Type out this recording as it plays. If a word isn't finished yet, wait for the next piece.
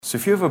So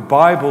if you have a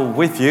Bible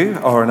with you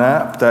or an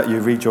app that you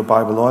read your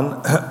Bible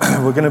on,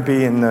 we're going to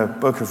be in the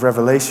book of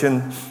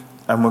Revelation,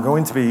 and we're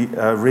going to be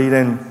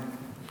reading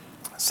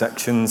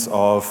sections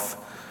of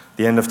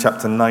the end of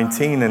chapter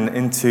 19 and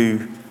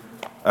into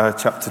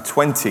chapter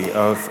 20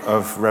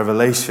 of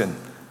Revelation.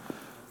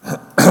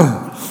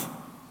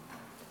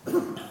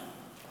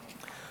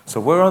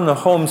 So we're on the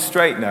home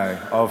straight now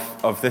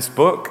of this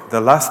book, the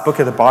last book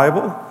of the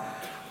Bible.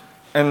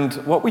 And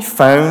what we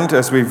found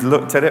as we've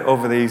looked at it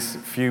over these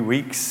few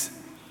weeks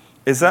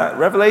is that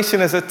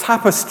Revelation is a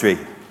tapestry.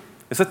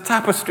 It's a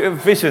tapestry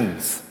of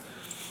visions.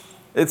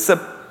 It's a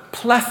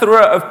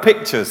plethora of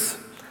pictures.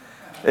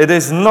 It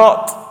is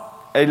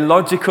not a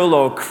logical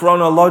or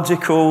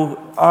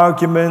chronological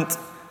argument.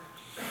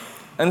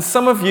 And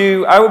some of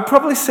you, I would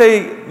probably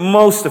say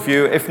most of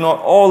you, if not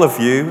all of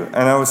you,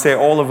 and I would say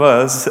all of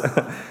us,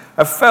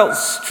 have felt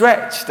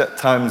stretched at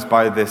times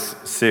by this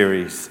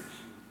series.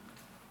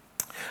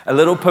 A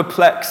little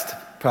perplexed,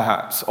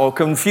 perhaps, or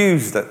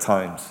confused at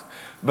times.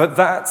 But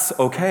that's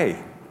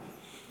okay.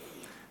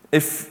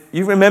 If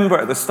you remember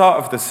at the start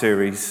of the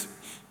series,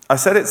 I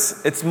said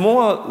it's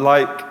more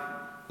like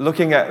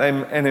looking at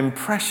an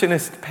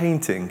impressionist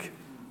painting.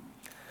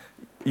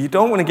 You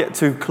don't want to get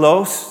too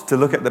close to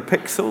look at the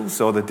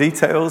pixels or the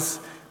details,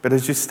 but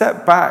as you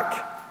step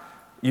back,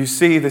 you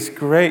see this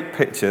great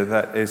picture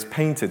that is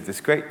painted,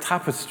 this great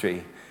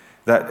tapestry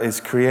that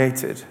is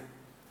created.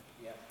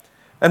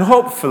 And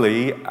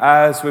hopefully,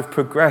 as we've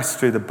progressed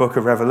through the book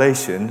of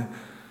Revelation,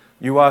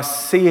 you are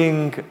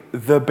seeing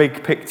the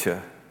big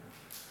picture.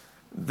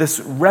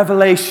 This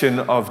revelation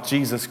of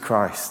Jesus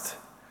Christ.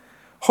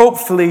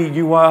 Hopefully,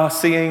 you are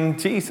seeing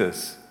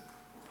Jesus,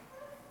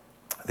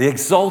 the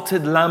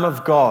exalted Lamb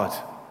of God,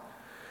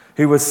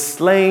 who was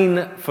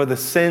slain for the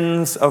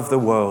sins of the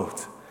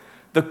world,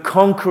 the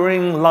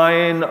conquering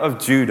Lion of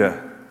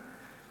Judah,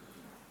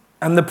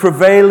 and the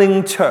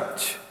prevailing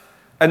church,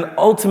 and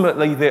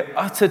ultimately the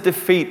utter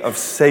defeat of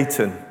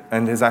Satan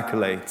and his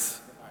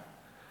acolytes.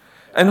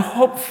 And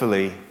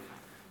hopefully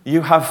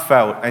you have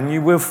felt, and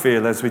you will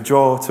feel as we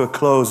draw to a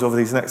close over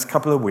these next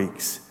couple of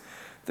weeks,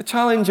 the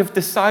challenge of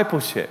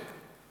discipleship.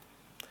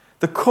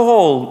 The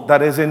call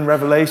that is in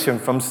Revelation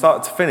from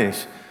start to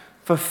finish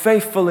for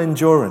faithful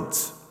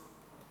endurance.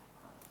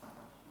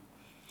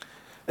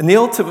 And the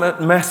ultimate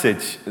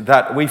message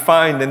that we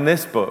find in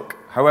this book,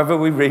 however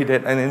we read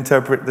it and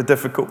interpret the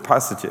difficult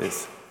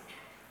passages,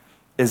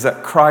 is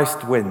that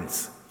Christ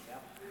wins.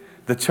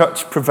 The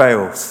church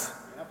prevails.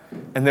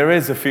 And there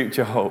is a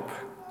future hope.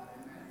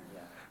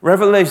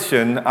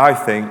 Revelation, I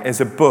think,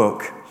 is a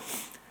book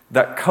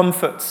that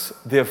comforts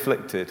the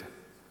afflicted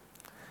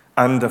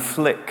and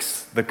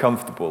afflicts the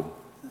comfortable.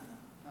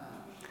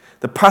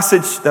 The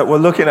passage that we're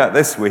looking at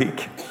this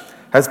week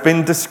has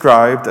been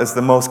described as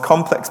the most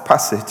complex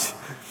passage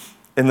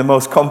in the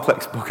most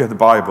complex book of the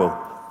Bible.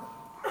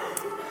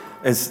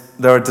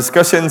 There are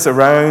discussions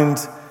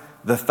around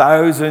the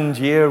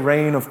 1,000-year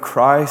reign of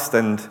Christ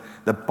and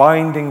the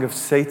binding of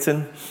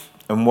Satan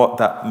and what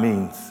that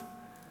means.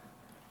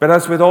 But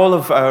as with all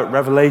of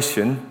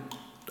Revelation,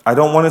 I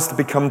don't want us to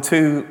become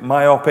too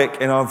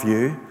myopic in our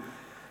view,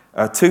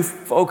 too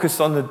focused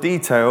on the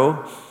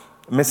detail,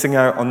 missing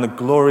out on the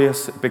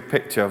glorious big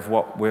picture of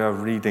what we are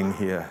reading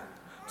here.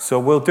 So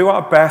we'll do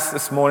our best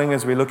this morning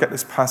as we look at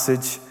this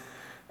passage.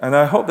 And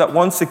I hope that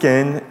once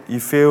again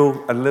you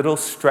feel a little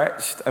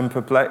stretched and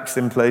perplexed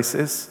in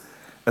places,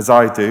 as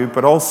I do,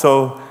 but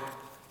also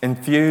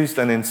enthused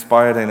and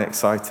inspired and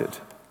excited.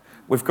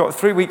 We've got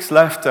 3 weeks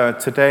left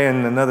today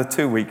and another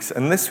 2 weeks,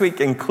 and this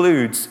week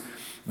includes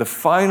the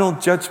final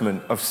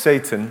judgment of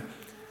Satan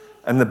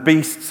and the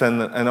beasts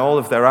and all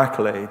of their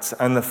accolades,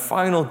 and the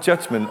final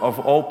judgment of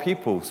all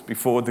peoples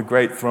before the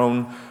great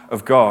throne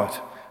of God.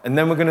 And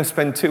then we're going to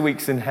spend 2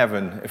 weeks in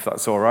heaven, if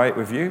that's all right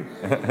with you.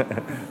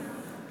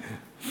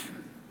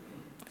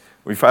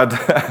 We've had,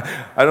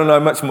 I don't know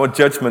how much more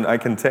judgment I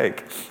can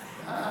take.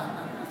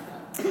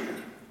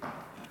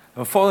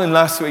 Well, following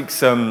last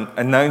week's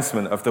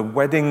announcement of the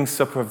wedding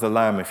supper of the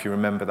Lamb, if you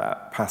remember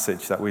that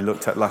passage that we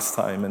looked at last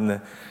time,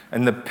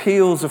 and the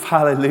peals of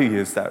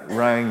hallelujahs that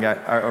rang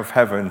out of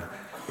heaven,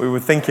 we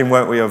were thinking,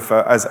 weren't we, of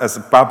as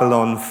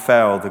Babylon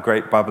fell, the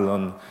great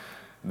Babylon,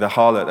 the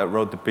harlot that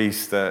rode the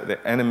beast, the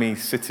enemy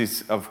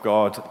cities of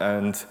God,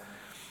 and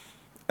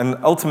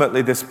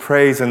ultimately this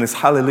praise and this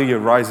hallelujah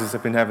rises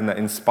up in heaven that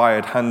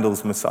inspired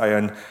Handel's Messiah.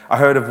 And I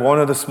heard of one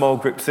of the small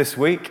groups this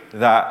week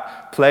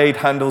that played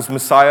Handel's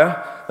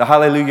Messiah, the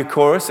Hallelujah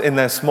chorus, in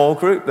their small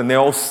group, and they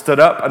all stood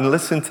up and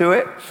listened to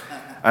it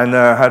and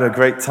had a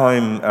great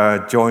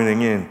time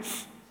joining in.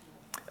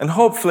 And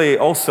hopefully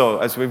also,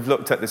 as we've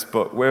looked at this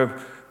book, we're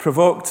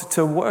provoked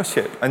to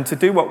worship and to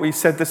do what we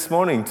said this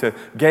morning, to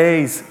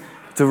raise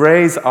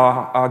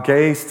our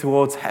gaze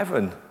towards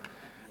heaven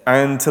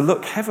and to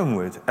look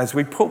heavenward as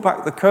we pull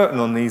back the curtain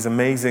on these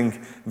amazing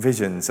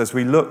visions. As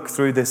we look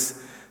through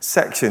this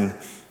section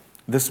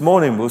this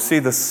morning, we'll see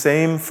the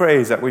same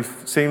phrase that we've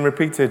seen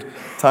repeated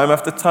time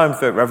after time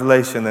throughout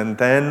Revelation. And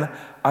then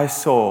I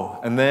saw,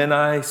 and then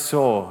I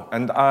saw,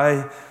 and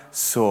I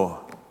saw.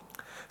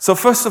 So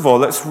first of all,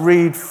 let's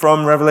read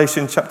from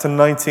Revelation chapter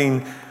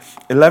 19,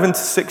 11 to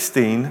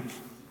 16,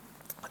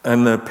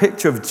 and the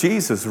picture of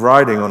Jesus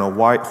riding on a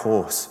white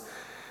horse.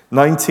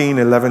 19,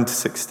 11 to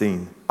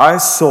 16. I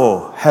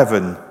saw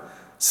heaven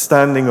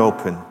standing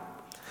open,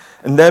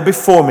 and there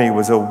before me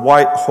was a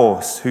white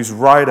horse whose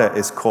rider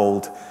is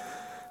called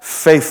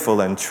Faithful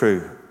and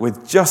True.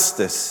 With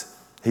justice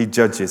he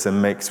judges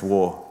and makes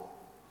war.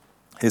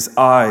 His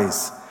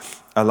eyes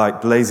are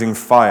like blazing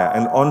fire,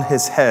 and on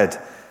his head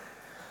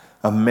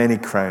are many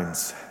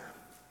crowns.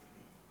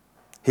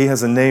 He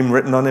has a name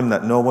written on him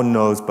that no one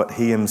knows but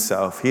he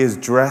himself. He is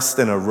dressed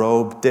in a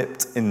robe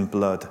dipped in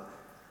blood,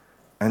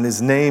 and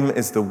his name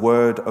is the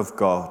Word of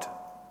God.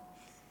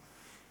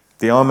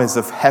 The armies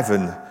of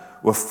heaven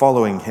were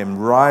following him,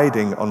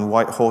 riding on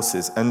white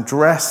horses and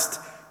dressed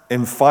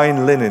in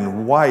fine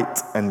linen, white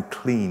and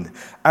clean.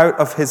 Out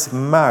of his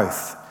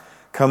mouth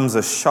comes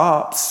a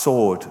sharp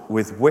sword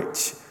with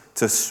which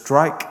to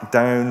strike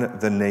down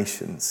the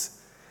nations.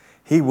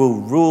 He will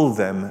rule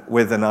them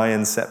with an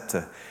iron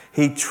scepter.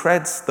 He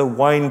treads the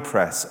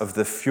winepress of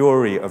the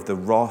fury of the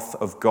wrath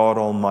of God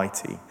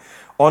Almighty.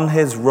 On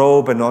his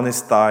robe and on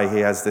his thigh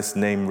he has this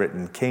name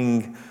written,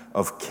 King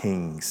of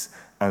Kings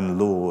and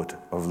Lord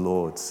of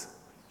Lords.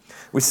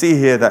 We see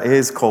here that he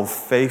is called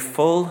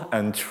Faithful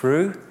and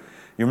True.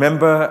 You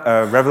remember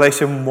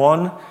Revelation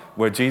 1,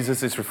 where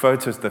Jesus is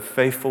referred to as the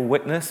faithful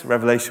witness,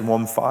 Revelation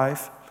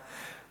 1:5.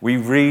 We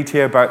read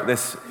here about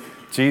this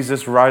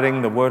Jesus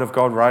riding, the Word of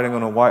God riding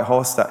on a white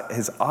horse, that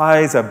his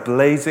eyes are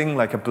blazing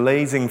like a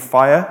blazing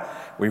fire.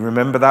 We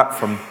remember that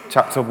from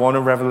chapter 1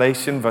 of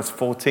Revelation, verse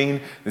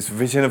 14, this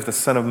vision of the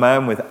Son of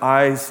Man with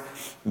eyes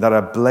that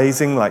are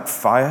blazing like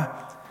fire.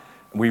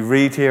 We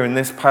read here in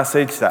this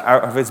passage that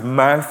out of his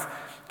mouth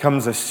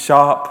comes a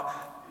sharp,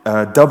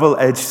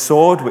 double-edged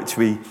sword, which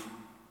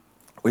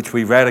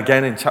we read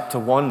again in chapter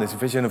 1, this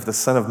vision of the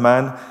Son of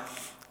Man.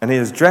 And he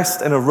is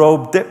dressed in a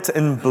robe dipped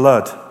in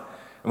blood.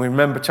 And we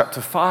remember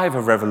chapter 5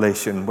 of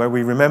Revelation, where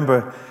we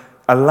remember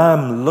a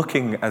lamb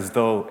looking as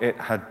though it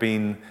had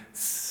been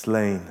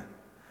slain.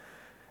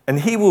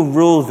 And he will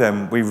rule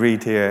them, we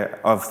read here,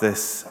 of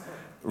this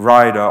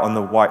rider on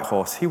the white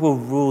horse. He will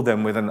rule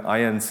them with an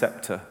iron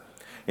scepter.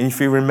 And if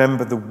you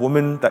remember the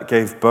woman that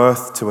gave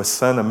birth to a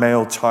son, a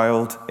male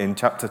child, in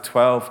chapter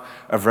 12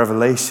 of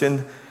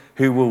Revelation,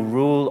 who will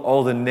rule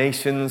all the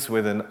nations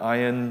with an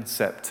iron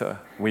scepter,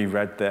 we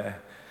read there,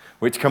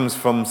 which comes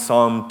from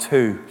Psalm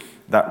 2.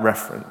 That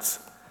reference.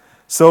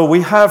 So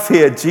we have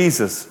here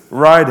Jesus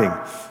riding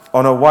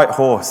on a white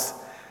horse,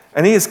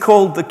 and he is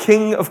called the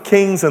King of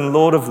Kings and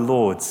Lord of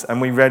Lords. And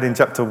we read in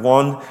chapter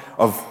 1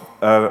 of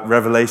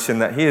Revelation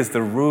that he is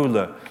the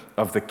ruler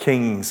of the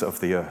kings of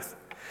the earth.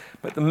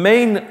 But the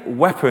main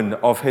weapon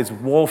of his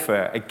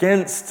warfare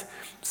against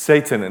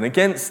Satan and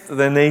against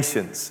the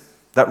nations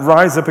that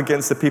rise up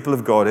against the people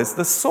of God is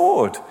the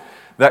sword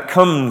that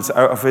comes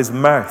out of his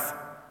mouth.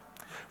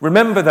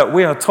 Remember that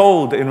we are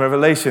told in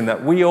Revelation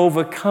that we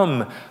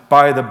overcome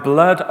by the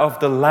blood of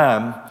the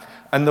Lamb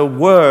and the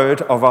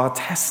word of our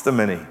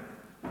testimony.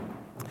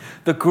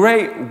 The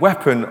great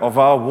weapon of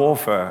our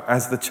warfare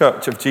as the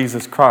Church of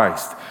Jesus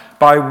Christ,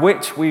 by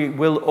which we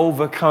will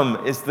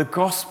overcome, is the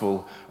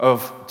gospel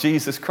of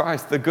Jesus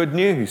Christ, the good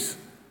news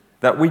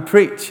that we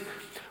preach.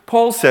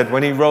 Paul said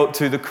when he wrote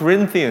to the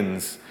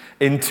Corinthians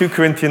in 2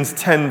 Corinthians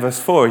 10 verse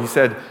 4, he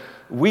said,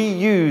 we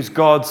use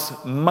God's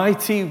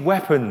mighty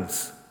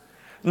weapons,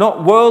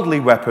 not worldly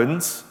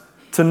weapons,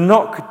 to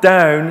knock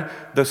down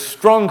the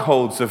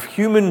strongholds of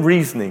human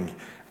reasoning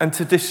and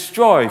to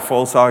destroy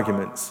false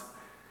arguments.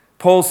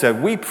 Paul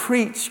said, we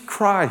preach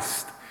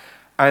Christ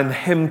and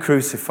him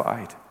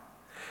crucified.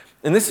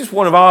 And this is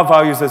one of our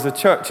values as a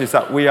church, is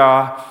that we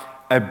are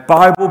a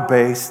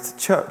Bible-based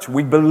church.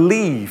 We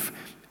believe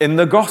in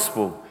the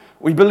gospel.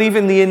 We believe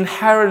in the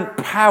inherent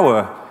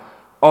power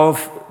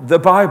of the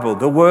Bible,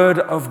 the Word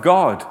of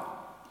God.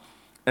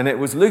 And it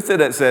was Luther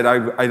that said,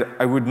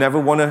 I would never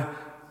want to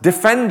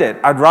defend it.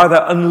 I'd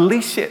rather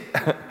unleash it.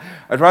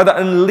 I'd rather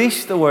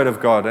unleash the Word of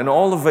God and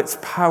all of its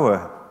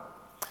power.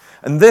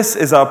 And this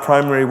is our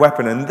primary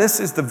weapon. And this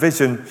is the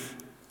vision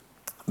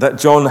that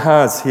John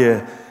has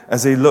here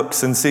as he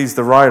looks and sees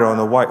the rider on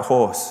a white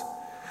horse.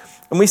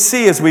 And we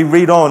see as we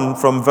read on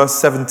from verse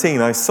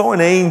 17, I saw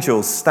an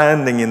angel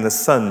standing in the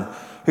sun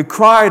who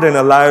cried in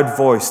a loud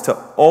voice to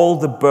all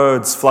the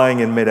birds flying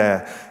in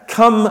midair,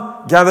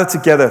 come gather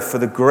together for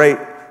the great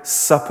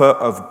supper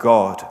of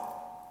God,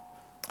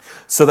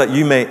 so that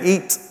you may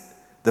eat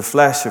the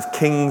flesh of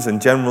kings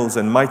and generals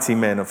and mighty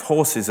men, of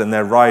horses and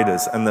their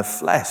riders, and the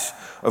flesh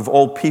of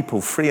all people,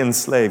 free and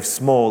slave,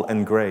 small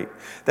and great.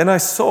 Then I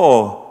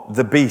saw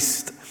the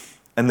beast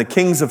and the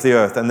kings of the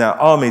earth and their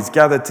armies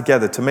gathered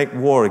together to make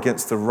war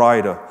against the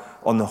rider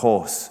on the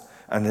horse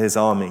and his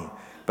army.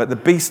 But the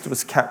beast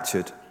was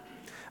captured,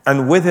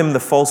 and with him the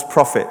false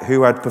prophet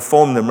who had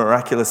performed the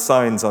miraculous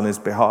signs on his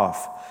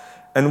behalf.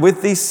 And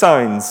with these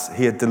signs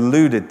he had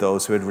deluded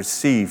those who had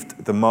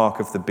received the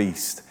mark of the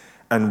beast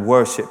and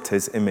worshipped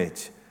his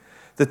image.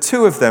 The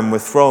two of them were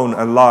thrown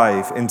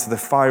alive into the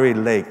fiery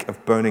lake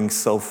of burning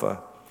sulfur.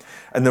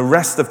 And the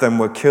rest of them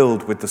were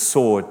killed with the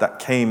sword that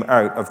came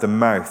out of the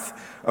mouth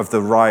of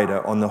the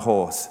rider on the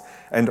horse.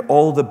 And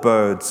all the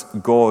birds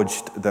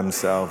gorged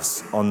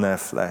themselves on their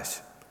flesh.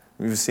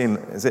 We've seen,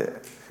 is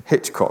it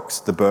Hitchcock's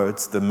The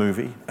Birds, the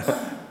movie?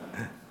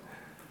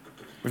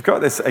 We've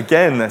got this,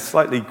 again, a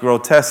slightly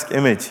grotesque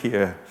image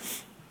here.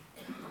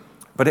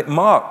 But it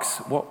marks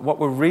what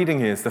we're reading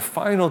here is the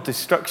final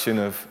destruction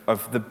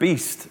of the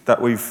beast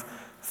that we've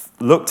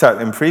looked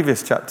at in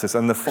previous chapters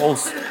and the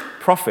false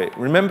prophet.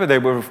 Remember, they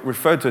were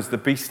referred to as the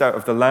beast out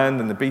of the land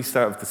and the beast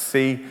out of the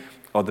sea,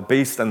 or the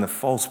beast and the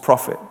false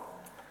prophet.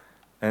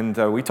 And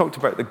we talked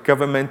about the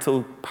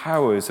governmental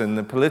powers and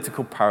the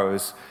political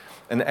powers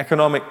and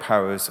economic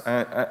powers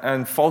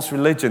and false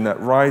religion that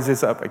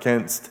rises up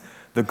against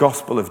the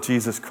gospel of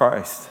Jesus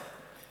Christ.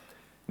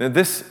 Now,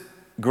 this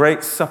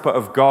great supper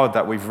of God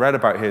that we've read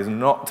about here is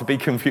not to be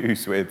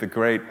confused with the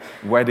great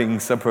wedding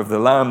supper of the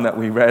Lamb that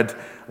we read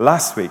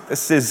last week.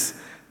 This is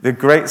the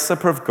great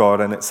supper of God,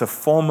 and it's a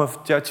form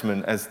of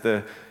judgment as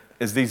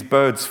these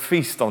birds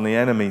feast on the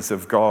enemies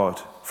of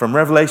God. From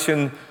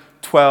Revelation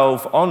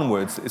 12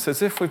 onwards, it's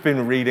as if we've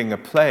been reading a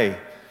play,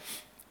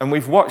 and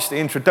we've watched the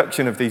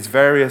introduction of these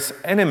various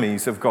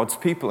enemies of God's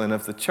people and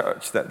of the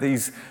church that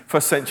these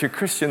first century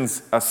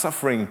Christians are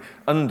suffering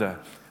under.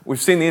 We've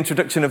seen the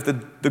introduction of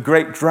the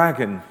great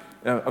dragon,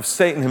 of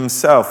Satan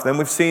himself. Then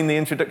we've seen the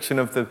introduction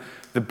of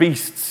the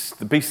beasts,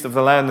 the beast of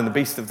the land and the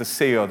beast of the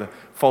sea, or the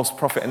false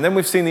prophet. And then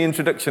we've seen the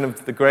introduction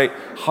of the great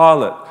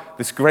harlot,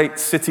 this great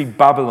city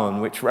Babylon,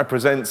 which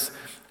represents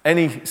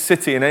any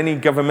city and any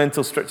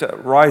governmental structure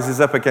that rises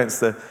up against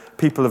the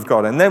people of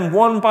God. And then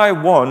one by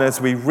one,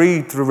 as we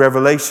read through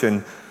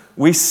Revelation,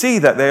 we see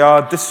that they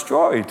are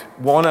destroyed,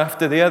 one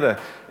after the other.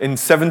 In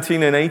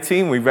 17 and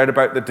 18, we read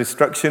about the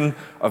destruction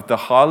of the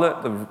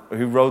harlot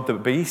who rode the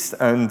beast.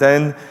 And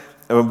then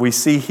we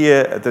see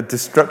here the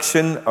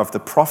destruction of the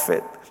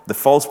prophet, the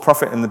false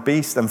prophet and the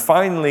beast. And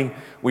finally,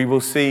 we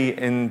will see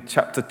in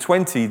chapter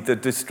 20 the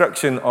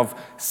destruction of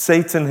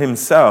Satan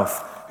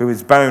himself, who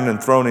is bound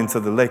and thrown into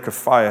the lake of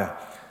fire.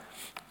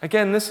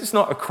 Again, this is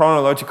not a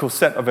chronological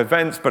set of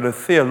events, but a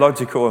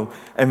theological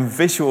and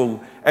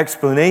visual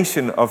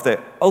explanation of the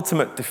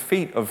ultimate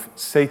defeat of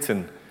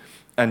Satan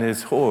and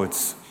his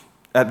hordes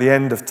at the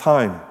end of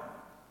time.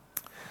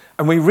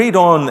 And we read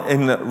on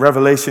in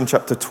Revelation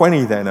chapter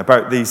 20 then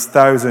about these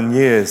 1,000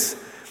 years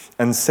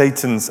and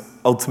Satan's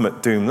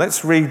ultimate doom.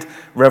 Let's read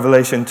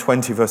Revelation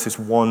 20 verses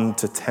 1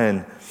 to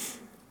 10.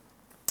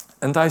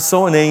 And I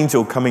saw an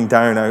angel coming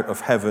down out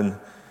of heaven,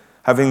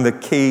 having the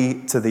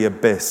key to the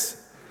abyss,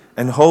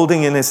 and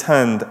holding in his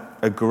hand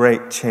a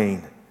great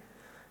chain.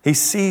 He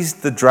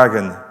seized the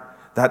dragon,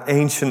 that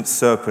ancient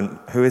serpent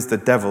who is the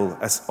devil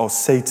or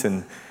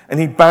Satan,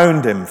 and he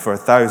bound him for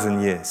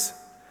 1,000 years.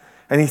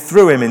 And he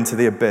threw him into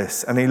the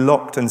abyss, and he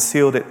locked and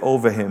sealed it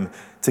over him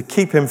to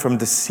keep him from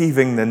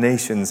deceiving the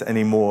nations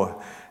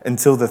anymore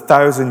until the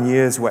 1,000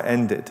 years were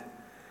ended.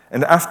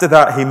 And after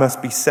that he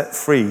must be set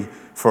free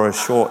for a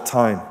short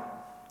time.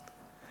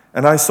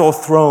 And I saw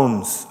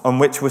thrones on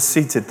which were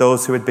seated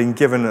those who had been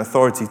given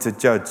authority to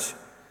judge.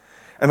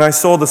 And I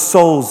saw the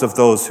souls of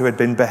those who had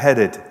been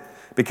beheaded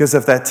because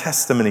of their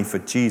testimony for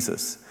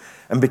Jesus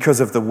and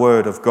because of the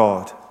word of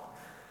God.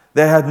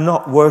 They had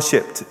not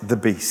worshipped the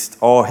beast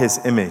or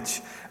his image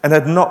and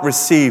had not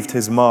received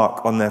his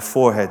mark on their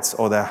foreheads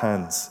or their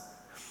hands.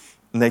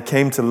 And they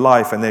came to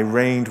life and they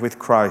reigned with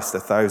Christ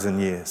 1,000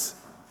 years.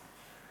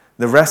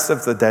 The rest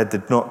of the dead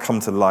did not come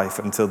to life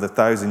until the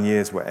 1,000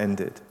 years were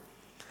ended.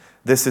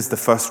 This is the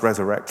first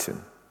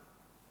resurrection.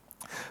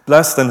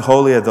 Blessed and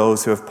holy are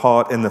those who have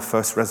part in the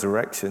first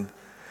resurrection.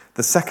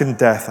 The second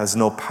death has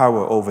no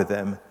power over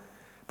them,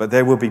 but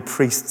they will be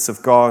priests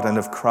of God and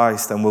of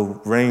Christ and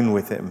will reign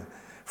with him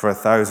for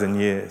 1,000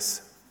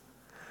 years.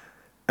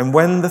 And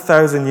when the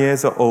 1,000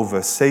 years are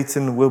over,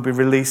 Satan will be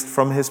released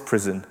from his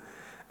prison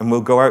and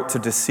will go out to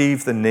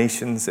deceive the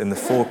nations in the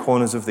four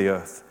corners of the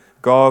earth,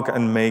 Gog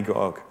and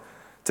Magog,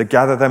 to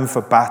gather them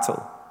for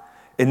battle.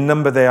 In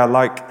number they are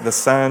like the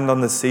sand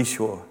on the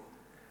seashore.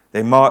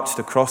 They marched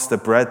across the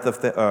breadth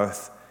of the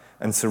earth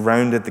and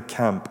surrounded the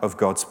camp of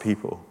God's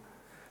people,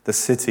 the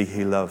city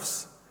he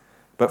loves.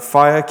 But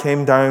fire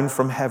came down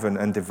from heaven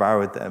and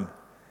devoured them.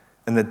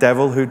 And the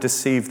devil who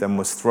deceived them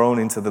was thrown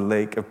into the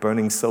lake of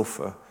burning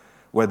sulfur,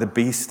 where the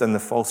beast and the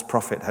false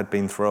prophet had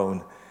been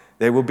thrown.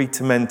 They will be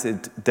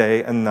tormented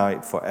day and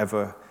night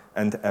forever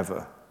and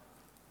ever.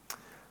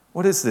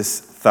 What is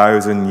this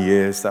 1,000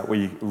 years that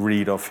we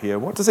read of here?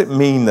 What does it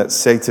mean that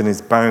Satan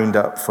is bound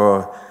up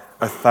for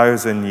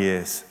 1,000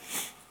 years?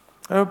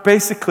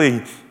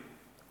 Basically,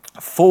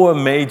 four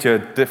major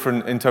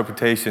different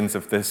interpretations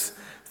of this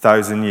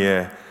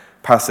 1,000-year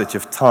passage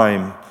of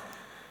time.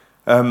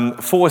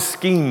 Four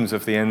schemes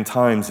of the end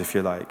times, if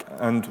you like.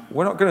 And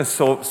we're not going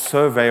to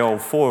survey all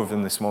four of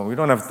them this morning. We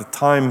don't have the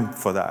time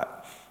for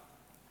that.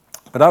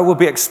 But I will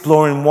be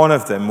exploring one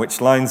of them,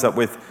 which lines up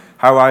with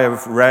how I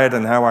have read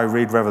and how I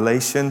read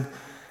Revelation,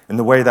 and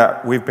the way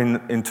that we've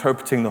been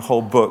interpreting the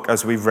whole book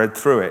as we've read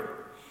through it.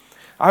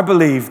 I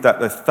believe that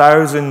the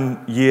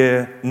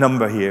 1,000-year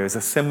number here is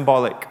a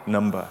symbolic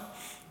number.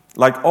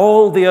 Like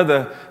all the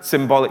other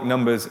symbolic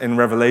numbers in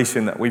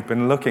Revelation that we've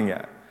been looking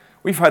at,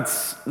 we've had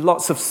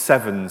lots of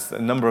sevens, the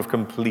number of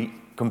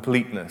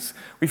completeness.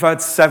 We've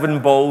had 7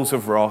 bowls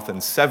of wrath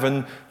and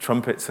 7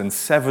 trumpets and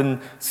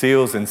 7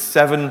 seals and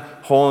 7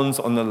 horns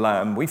on the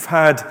Lamb. We've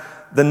had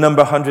the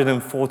number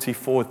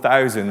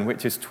 144,000,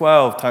 which is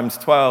 12 times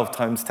 12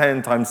 times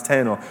 10 times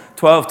 10, or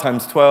 12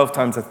 times 12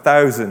 times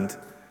 1,000.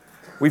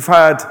 We've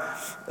had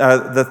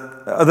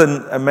the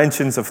other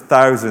mentions of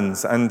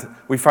thousands, and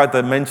we've had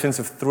the mentions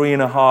of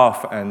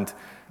 3.5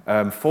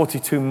 and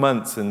 42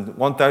 months and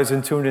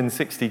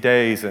 1,260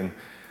 days, and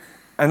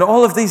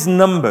all of these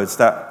numbers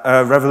that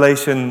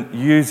Revelation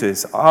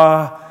uses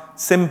are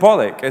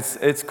symbolic.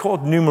 It's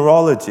called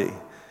numerology.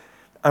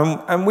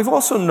 And we've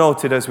also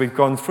noted as we've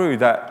gone through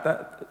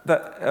that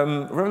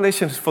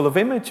Revelation is full of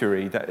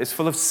imagery, that it's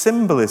full of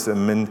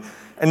symbolism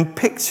and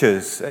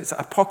pictures. It's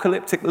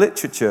apocalyptic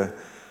literature.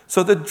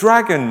 So the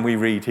dragon we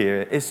read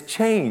here is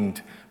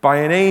chained by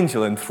an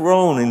angel and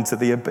thrown into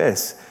the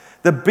abyss.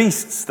 The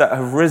beasts that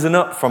have risen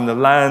up from the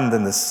land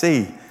and the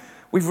sea.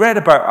 We've read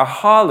about a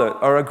harlot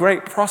or a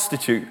great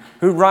prostitute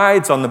who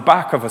rides on the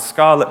back of a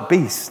scarlet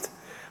beast.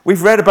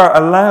 We've read about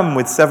a lamb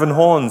with 7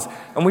 horns,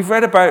 and we've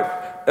read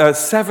about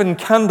 7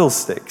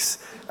 candlesticks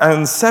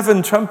and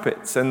 7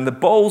 trumpets and the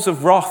bowls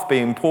of wrath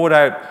being poured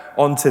out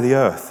onto the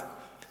earth.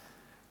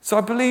 So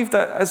I believe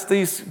that as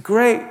these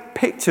great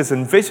pictures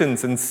and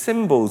visions and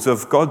symbols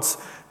of God's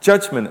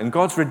judgment and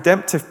God's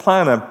redemptive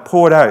plan are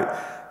poured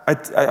out,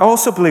 I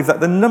also believe that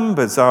the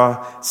numbers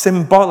are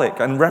symbolic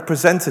and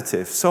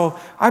representative. So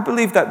I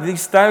believe that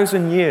these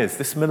 1,000 years,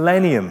 this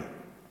millennium,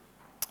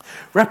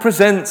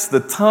 represents the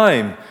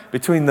time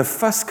between the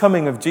first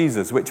coming of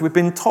Jesus, which we've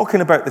been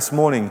talking about this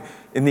morning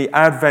in the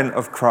advent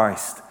of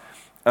Christ.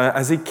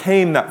 As he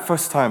came that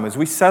first time, as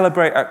we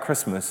celebrate at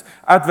Christmas,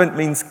 Advent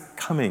means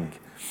coming.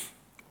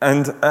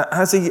 And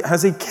as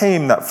he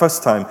came that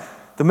first time,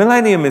 the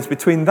millennium is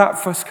between that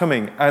first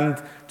coming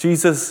and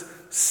Jesus'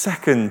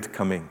 second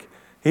coming.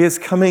 He is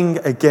coming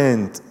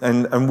again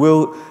and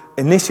will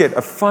initiate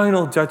a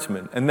final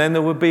judgment. And then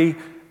there will be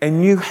a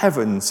new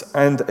heavens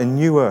and a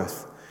new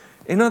earth.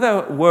 In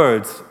other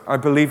words, I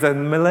believe that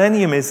the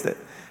millennium is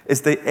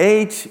the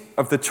age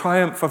of the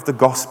triumph of the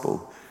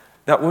gospel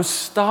that was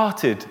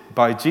started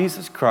by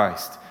Jesus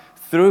Christ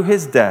through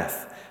his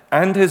death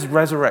and his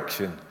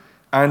resurrection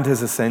and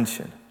his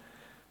ascension.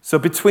 So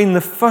between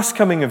the first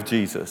coming of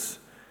Jesus,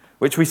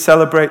 which we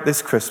celebrate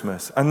this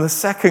Christmas, and the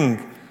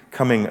second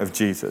coming of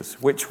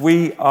Jesus, which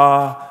we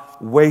are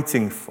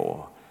waiting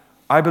for,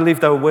 I believe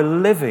that we're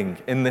living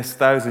in this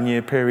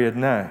 1,000-year period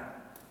now.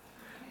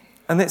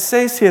 And it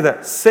says here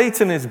that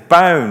Satan is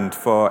bound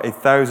for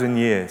 1,000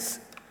 years.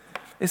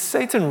 Is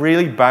Satan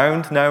really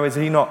bound now? Is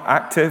he not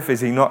active? Is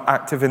he not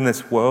active in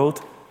this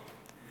world?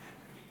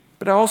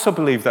 But I also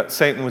believe that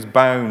Satan was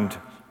bound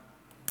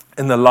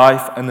in the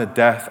life and the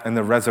death and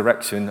the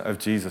resurrection of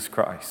Jesus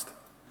Christ.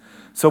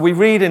 So we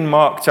read in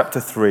Mark chapter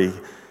 3,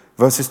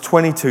 verses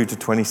 22 to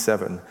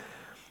 27,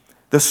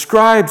 the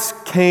scribes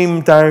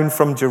came down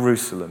from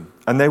Jerusalem,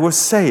 and they were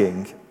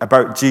saying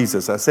about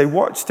Jesus as they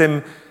watched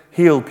him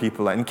heal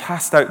people and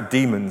cast out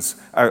demons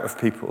out of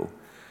people.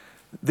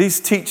 These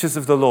teachers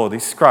of the law,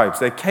 these scribes,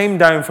 they came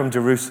down from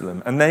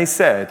Jerusalem, and they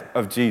said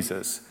of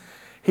Jesus,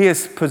 he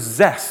is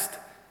possessed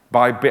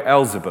by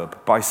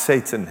Beelzebub, by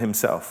Satan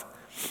himself.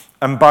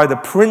 And by the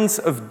prince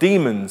of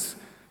demons,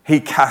 he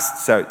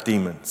casts out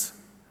demons.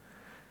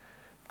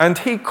 And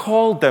he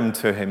called them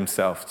to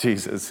himself,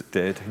 Jesus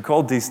did. He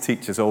called these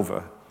teachers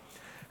over.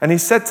 And he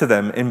said to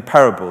them in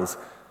parables,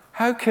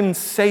 how can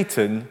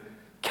Satan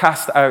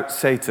cast out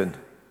Satan?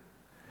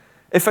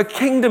 If a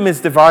kingdom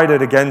is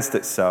divided against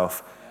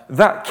itself,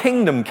 that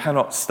kingdom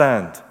cannot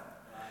stand.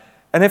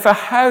 And if a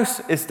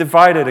house is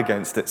divided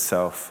against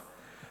itself,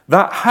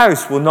 that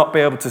house will not be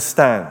able to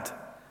stand.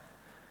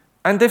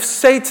 And if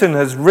Satan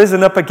has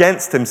risen up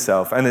against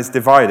himself and is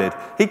divided,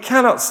 he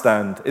cannot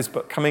stand,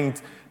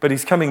 but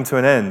he's coming to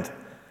an end.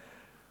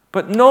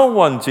 But no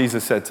one,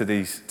 Jesus said to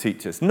these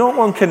teachers, no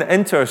one can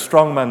enter a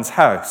strong man's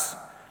house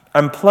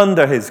and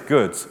plunder his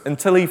goods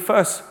until he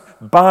first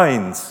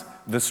binds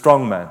the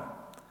strong man.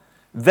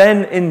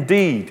 Then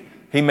indeed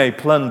he may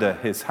plunder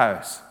his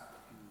house.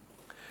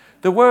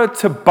 The word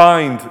to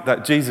bind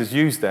that Jesus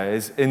used there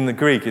is, in the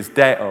Greek, is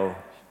deo.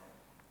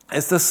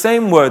 It's the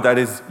same word that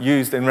is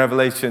used in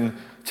Revelation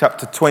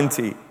chapter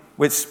 20,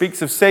 which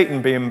speaks of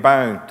Satan being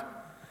bound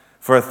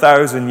for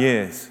 1,000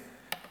 years.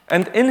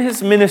 And in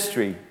his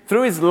ministry,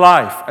 through his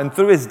life and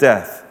through his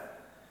death,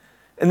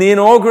 in the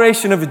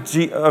inauguration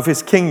of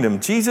his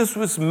kingdom, Jesus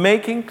was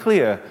making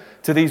clear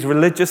to these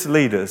religious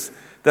leaders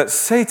that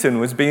Satan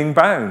was being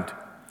bound.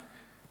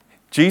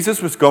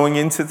 Jesus was going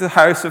into the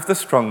house of the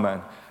strong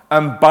man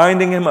and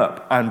binding him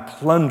up and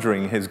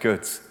plundering his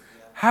goods.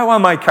 How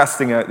am I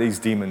casting out these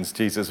demons,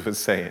 Jesus was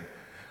saying?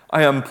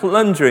 I am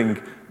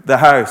plundering the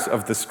house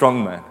of the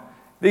strong man.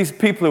 These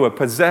people who are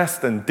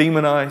possessed and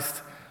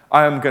demonized,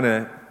 I am going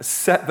to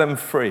set them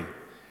free.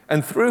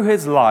 And through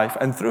his life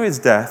and through his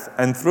death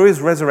and through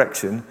his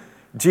resurrection,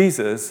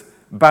 Jesus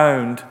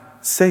bound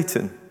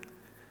Satan.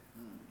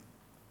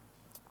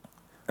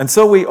 And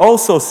so we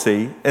also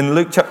see in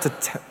Luke chapter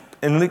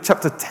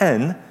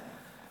 10,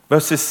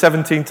 verses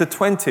 17 to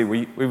 20,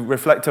 we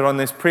reflected on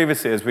this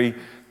previously as we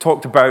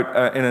talked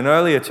about in an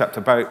earlier chapter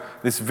about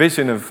this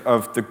vision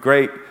of the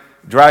great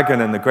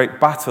dragon and the great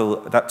battle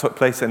that took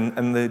place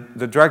and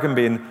the dragon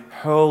being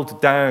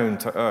hurled down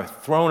to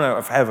earth, thrown out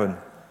of heaven.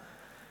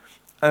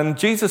 And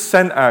Jesus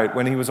sent out,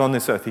 when he was on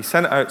this earth, he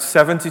sent out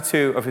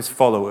 72 of his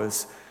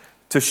followers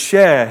to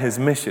share his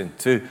mission,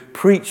 to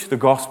preach the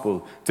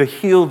gospel, to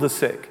heal the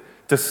sick,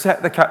 to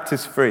set the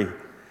captives free.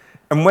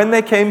 And when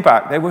they came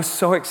back, they were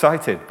so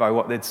excited by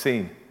what they'd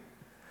seen.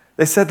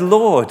 They said,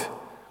 "Lord,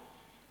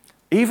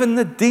 even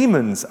the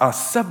demons are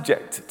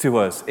subject to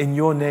us in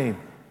your name."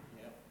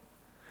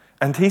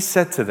 And he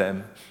said to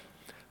them,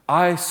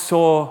 "I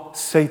saw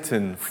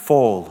Satan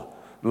fall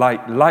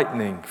like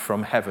lightning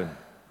from heaven.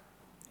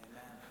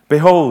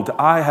 Behold,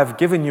 I have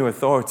given you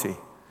authority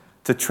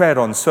to tread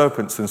on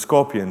serpents and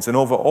scorpions and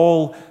over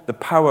all the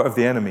power of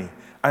the enemy,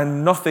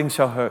 and nothing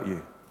shall hurt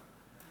you.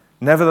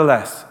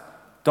 Nevertheless,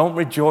 don't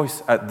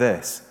rejoice at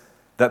this,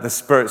 that the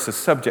spirits are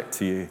subject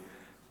to you,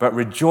 but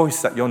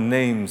rejoice that your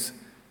names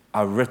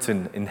are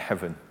written in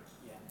heaven."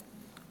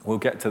 We'll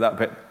get to that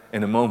bit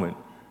in a moment.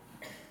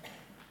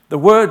 The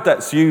word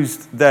that's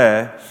used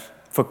there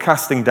for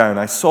casting down,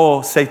 "I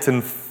saw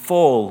Satan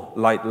fall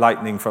like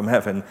lightning from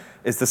heaven,"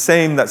 is the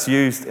same that's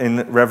used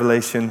in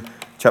Revelation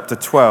chapter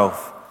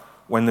 12,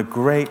 when the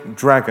great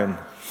dragon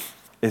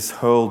is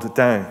hurled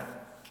down.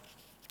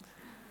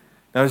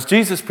 Now, as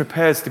Jesus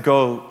prepares to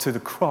go to the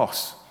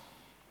cross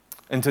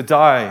and to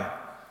die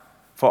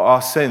for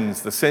our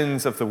sins, the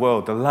sins of the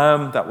world, the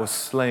Lamb that was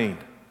slain,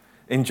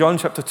 in John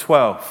chapter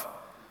 12,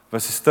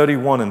 verses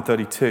 31 and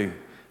 32,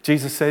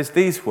 Jesus says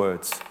these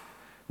words,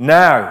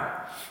 "Now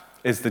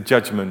is the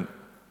judgment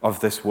of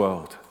this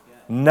world.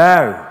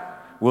 Now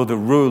will the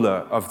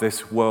ruler of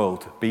this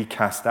world be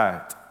cast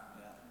out.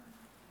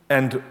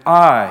 And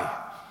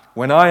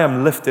when I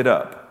am lifted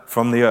up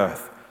from the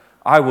earth,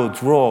 I will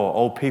draw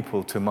all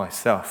people to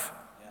myself."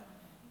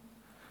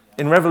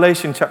 In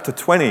Revelation chapter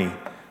 20,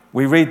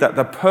 we read that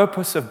the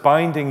purpose of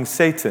binding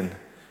Satan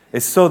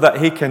is so that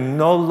he can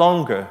no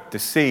longer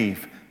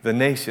deceive the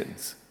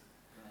nations.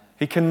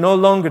 He can no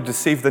longer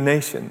deceive the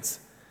nations.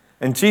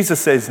 And Jesus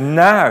says,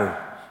 "Now,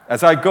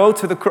 as I go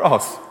to the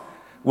cross,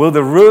 will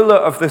the ruler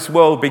of this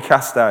world be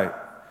cast out.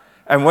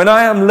 And when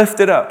I am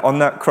lifted up on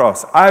that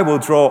cross, I will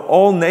draw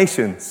all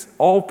nations,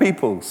 all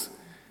peoples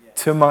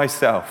to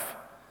myself,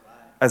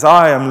 as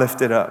I am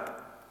lifted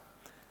up."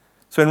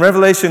 So in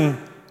Revelation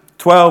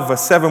 12,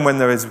 verse 7, when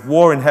there is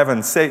war in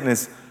heaven, Satan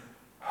is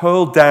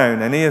hurled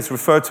down, and he is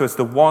referred to as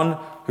the one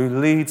who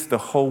leads the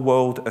whole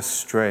world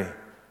astray.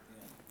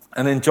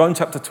 And in John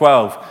chapter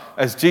 12,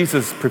 as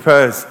Jesus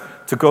prepares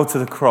to go to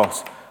the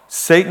cross,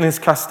 Satan is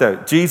cast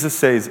out. Jesus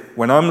says,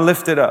 "When I'm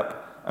lifted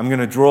up, I'm going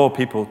to draw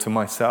people to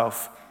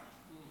myself."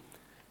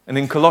 And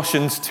in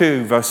Colossians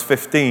 2, verse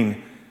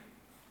 15,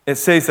 it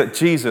says that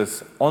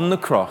Jesus, on the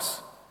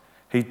cross,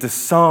 he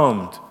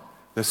disarmed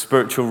the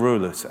spiritual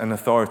rulers and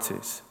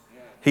authorities.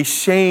 He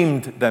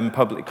shamed them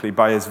publicly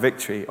by his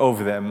victory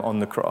over them on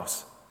the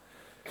cross.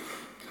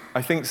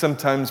 I think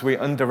sometimes we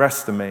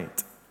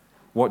underestimate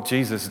what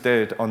Jesus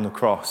did on the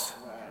cross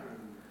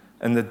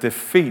and the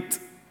defeat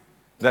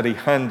that he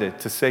handed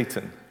to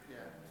Satan.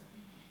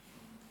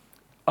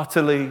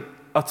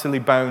 Utterly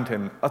bound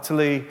him,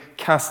 utterly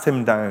cast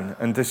him down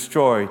and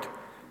destroyed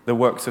the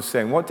works of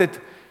Satan. What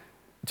did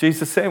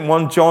Jesus say in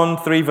 1 John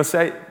 3 verse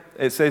 8?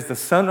 It says, "The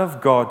Son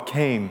of God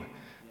came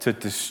to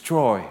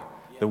destroy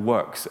the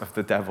works of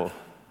the devil."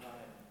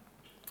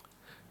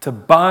 To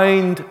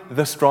bind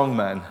the strong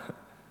man,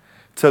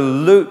 to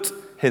loot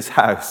his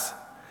house,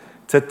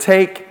 to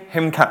take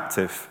him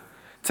captive,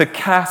 to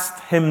cast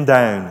him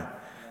down,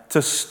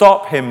 to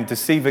stop him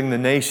deceiving the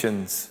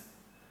nations,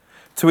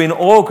 to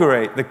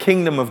inaugurate the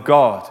kingdom of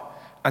God,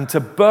 and to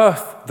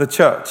birth the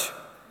church.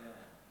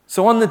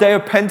 So on the day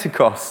of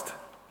Pentecost,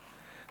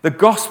 the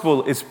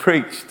gospel is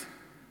preached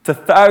to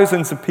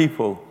thousands of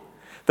people.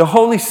 The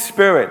Holy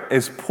Spirit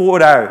is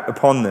poured out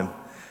upon them.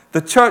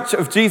 The church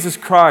of Jesus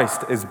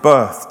Christ is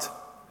birthed.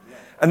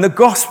 And the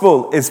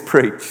gospel is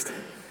preached.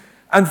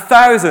 And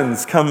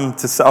thousands come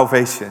to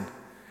salvation.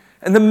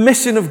 And the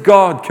mission of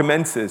God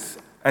commences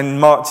and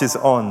marches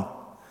on.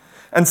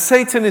 And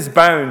Satan is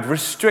bound,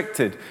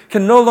 restricted,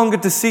 can no longer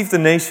deceive the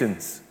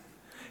nations.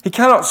 He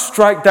cannot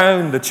strike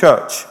down the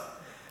church.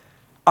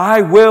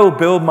 "I will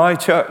build my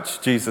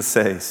church," Jesus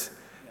says.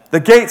 "The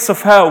gates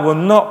of hell will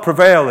not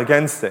prevail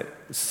against it."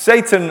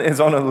 Satan is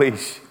on a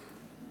leash.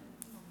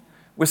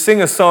 We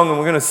sing a song, and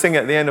we're going to sing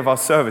at the end of our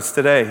service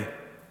today.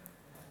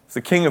 It's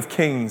the King of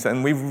Kings,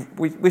 and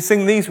we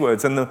sing these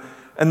words, "And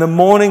the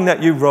morning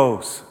that you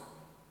rose,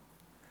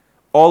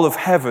 all of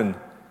heaven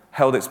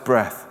held its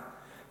breath,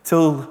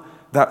 till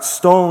that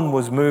stone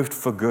was moved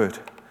for good,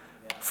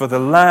 for the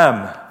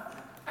Lamb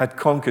had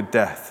conquered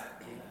death.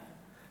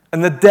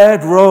 And the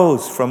dead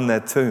rose from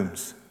their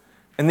tombs,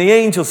 and the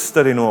angels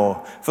stood in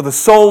awe, for the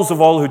souls of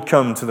all who'd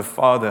come to the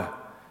Father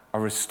are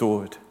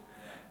restored.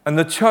 And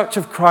the church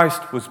of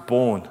Christ was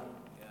born.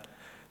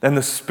 Then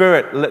the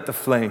Spirit lit the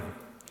flame.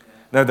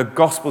 Now the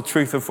gospel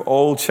truth of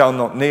old shall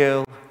not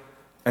kneel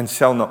and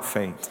shall not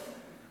faint.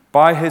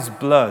 By his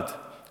blood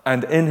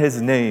and in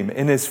his name,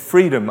 in his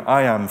freedom,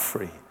 I am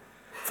free,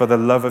 for the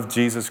love of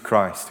Jesus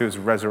Christ who has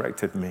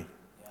resurrected me.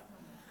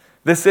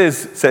 This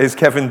is, says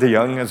Kevin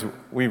DeYoung as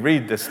we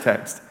read this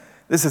text,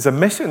 this is a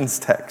missions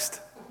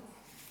text.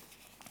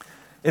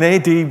 In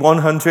AD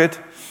 100,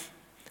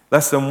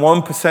 less than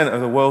 1%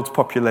 of the world's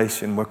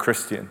population were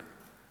Christian.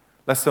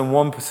 Less than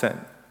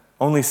 1%.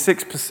 Only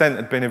 6%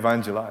 had been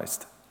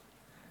evangelized.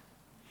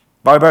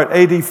 By about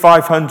AD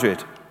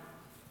 500,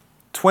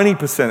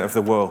 20% of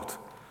the world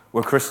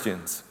were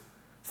Christians.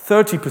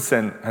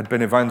 30% had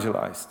been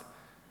evangelized.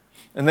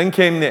 And then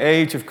came the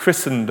age of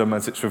Christendom,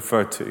 as it's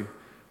referred to,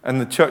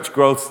 and the church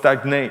growth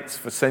stagnates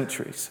for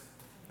centuries.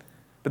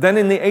 But then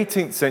in the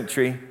 18th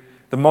century,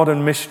 the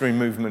modern missionary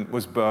movement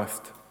was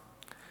birthed.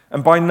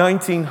 And by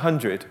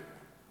 1900,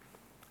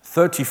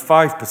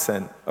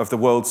 35% of the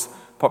world's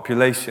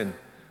population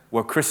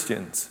were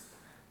Christians,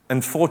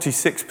 and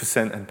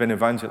 46% had been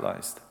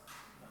evangelized.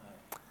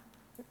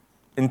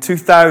 In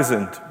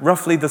 2000,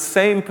 roughly the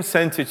same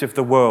percentage of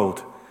the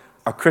world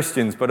are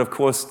Christians, but of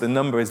course the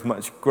number is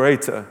much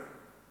greater.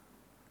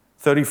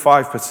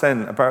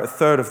 35%, about a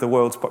third of the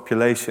world's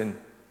population.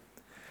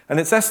 And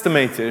it's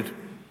estimated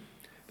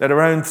that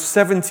around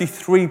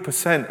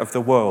 73% of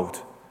the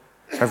world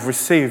have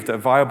received a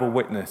viable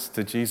witness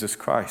to Jesus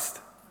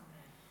Christ.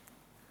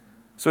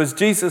 So as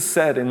Jesus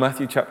said in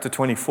Matthew chapter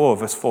 24,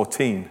 verse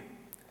 14,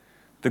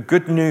 the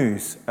good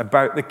news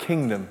about the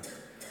kingdom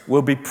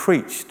will be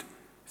preached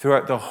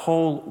throughout the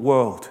whole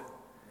world,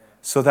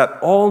 so that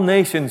all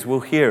nations will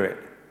hear it,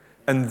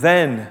 and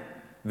then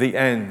the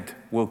end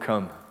will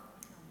come.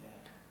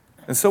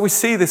 And so we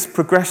see this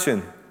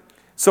progression.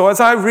 So as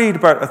I read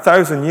about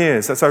 1,000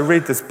 years, as I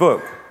read this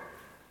book,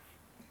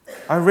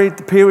 I read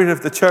the period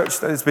of the church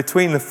that is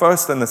between the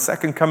first and the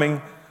second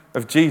coming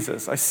of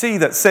Jesus. I see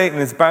that Satan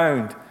is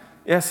bound.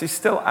 Yes, he's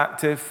still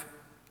active,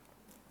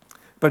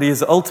 but he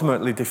is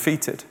ultimately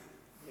defeated.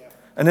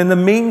 And in the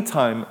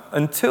meantime,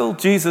 until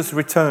Jesus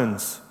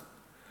returns,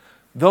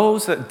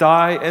 those that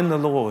die in the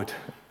Lord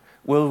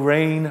will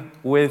reign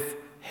with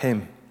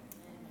him.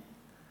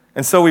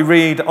 And so we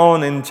read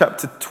on in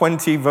chapter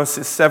 20,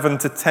 verses 7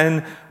 to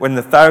 10, when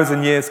the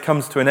 1,000 years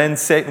comes to an end,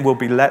 Satan will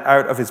be let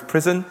out of his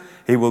prison.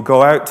 He will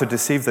go out to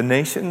deceive the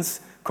nations,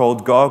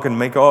 called Gog and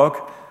Magog.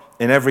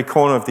 In every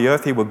corner of the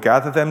earth he will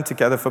gather them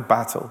together for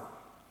battle.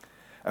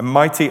 A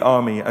mighty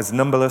army, as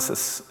numberless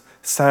as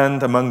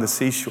sand among the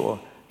seashore.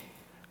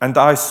 And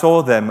I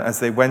saw them as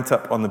they went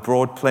up on the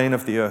broad plain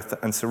of the earth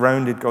and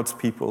surrounded God's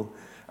people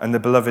and the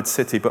beloved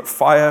city. But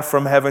fire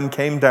from heaven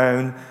came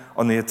down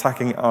on the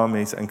attacking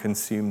armies and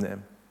consumed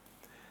them.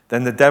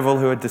 Then the devil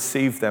who had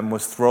deceived them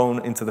was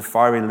thrown into the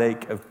fiery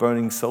lake of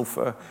burning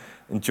sulfur,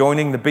 and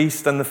joining the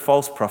beast and the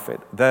false prophet,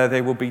 there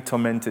they will be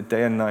tormented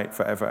day and night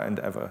forever and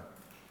ever.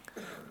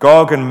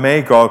 Gog and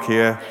Magog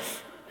here,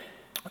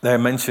 they're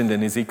mentioned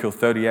in Ezekiel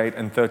 38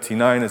 and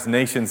 39 as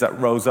nations that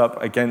rose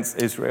up against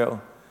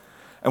Israel.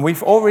 And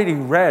we've already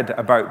read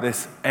about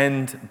this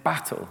end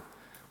battle.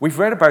 We've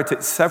read about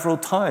it several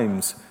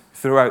times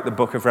throughout the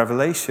book of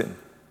Revelation.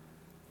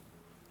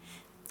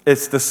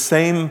 It's the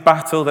same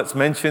battle that's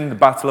mentioned, the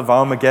Battle of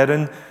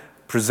Armageddon,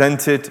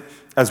 presented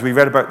as we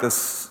read about the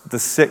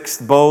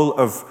sixth bowl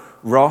of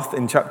wrath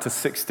in chapter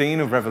 16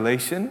 of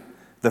Revelation,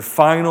 the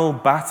final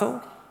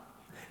battle.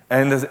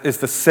 And it's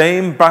the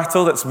same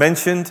battle that's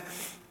mentioned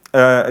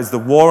as the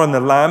war on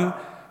the Lamb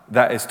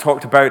that is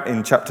talked about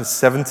in chapter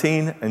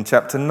 17 and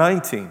chapter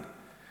 19.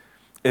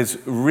 Is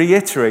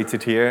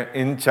reiterated here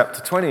in chapter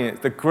 20.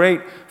 It's the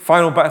great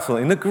final battle.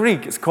 In the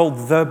Greek, it's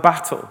called the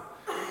battle.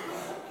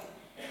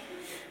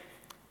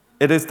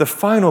 It is the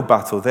final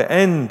battle, the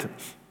end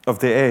of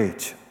the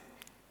age.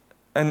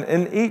 And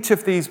in each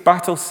of these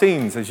battle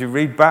scenes, as you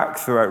read back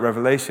throughout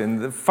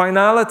Revelation, the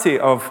finality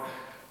of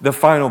the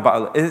final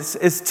battle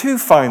is too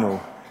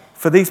final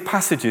for these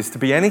passages to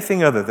be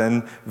anything other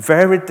than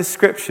varied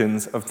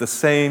descriptions of the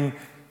same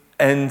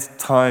end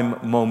time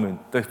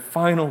moment, the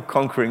final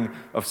conquering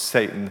of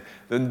Satan,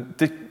 the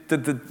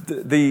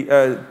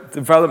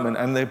development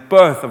and the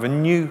birth of a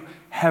new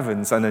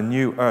heavens and a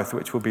new earth,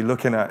 which we'll be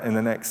looking at in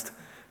the next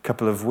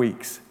couple of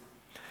weeks.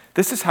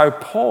 This is how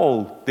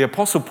Paul, the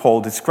Apostle Paul,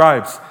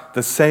 describes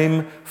the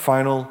same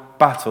final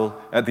battle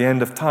at the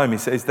end of time. He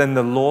says, then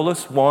the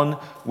lawless one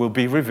will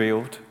be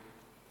revealed,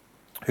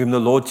 whom the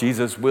Lord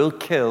Jesus will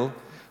kill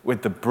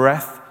with the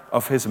breath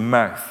of his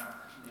mouth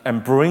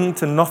and bring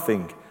to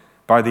nothing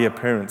by the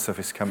appearance of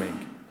his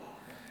coming.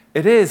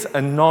 It is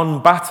a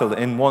non-battle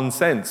in one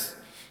sense.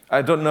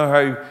 I don't know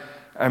how,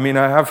 I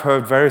have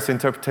heard various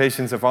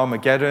interpretations of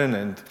Armageddon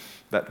and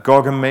that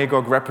Gog and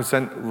Magog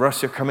represent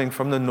Russia coming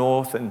from the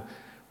north,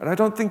 but I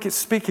don't think it's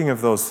speaking of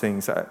those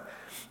things.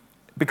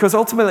 Because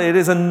ultimately it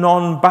is a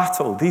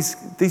non-battle.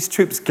 These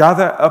troops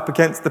gather up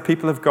against the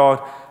people of God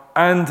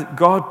and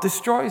God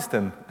destroys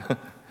them.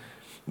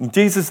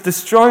 Jesus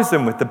destroys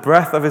them with the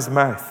breath of his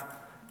mouth.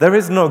 There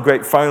is no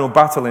great final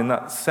battle in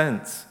that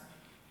sense.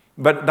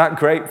 But that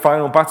great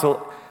final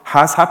battle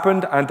has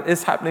happened and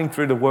is happening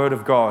through the Word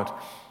of God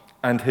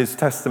and His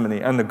testimony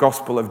and the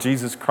gospel of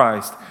Jesus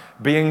Christ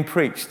being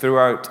preached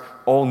throughout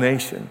all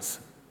nations.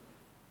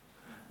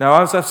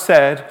 Now, as I've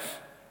said,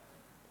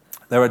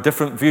 there are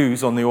different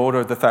views on the order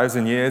of the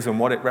 1,000 years and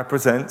what it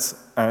represents,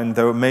 and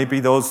there may be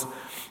those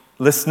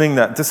listening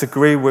that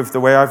disagree with the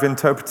way I've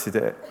interpreted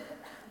it.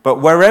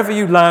 But wherever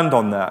you land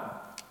on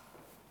that,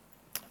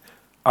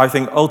 I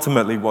think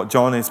ultimately what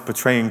John is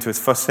portraying to his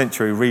first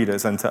century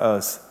readers and to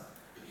us,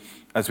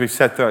 as we've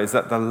said there, is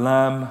that the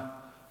Lamb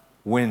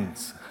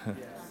wins.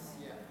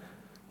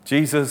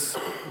 Jesus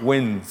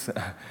wins.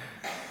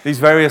 These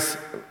various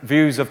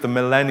views of the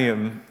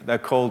millennium, they're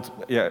called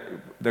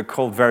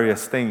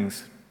various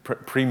things.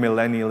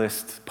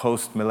 Premillennialist,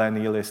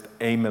 post-millennialist,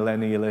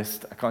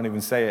 amillennialist. I can't even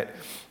say it.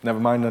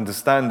 Never mind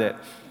understand it.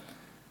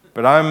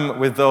 But I'm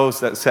with those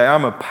that say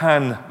I'm a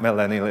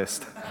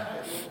pan-millennialist.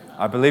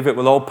 I believe it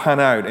will all pan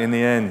out in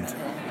the end.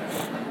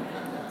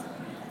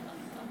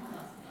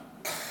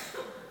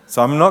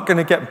 So I'm not going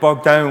to get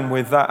bogged down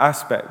with that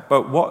aspect.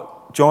 But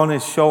what John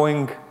is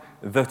showing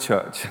the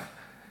church,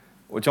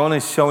 what John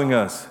is showing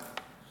us,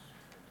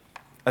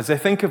 as they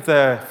think of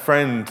their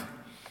friend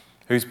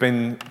who's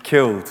been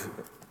killed,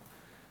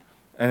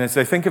 and as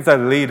they think of their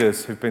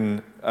leaders who've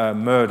been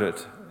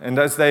murdered, and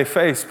as they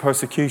face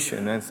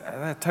persecution, as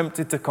they're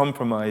tempted to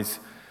compromise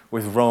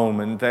with Rome,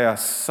 and they are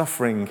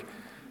suffering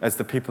as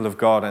the people of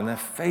God, and they're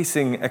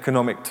facing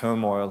economic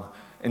turmoil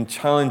and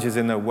challenges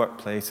in their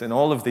workplace and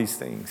all of these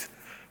things,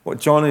 what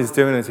John is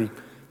doing is he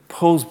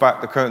pulls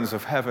back the curtains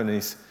of heaven.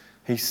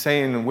 He's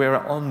saying we're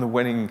on the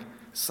winning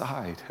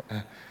side.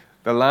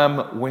 The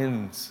Lamb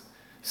wins.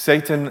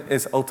 Satan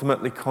is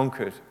ultimately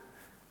conquered,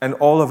 and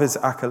all of his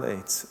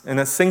accolades. And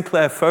as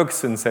Sinclair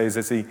Ferguson says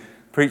as he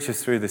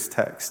preaches through this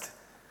text,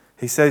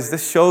 he says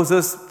this shows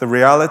us the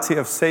reality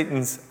of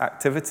Satan's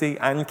activity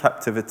and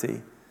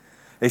captivity.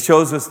 It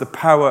shows us the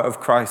power of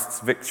Christ's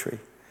victory,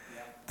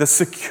 the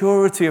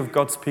security of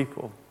God's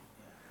people,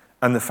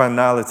 and the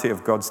finality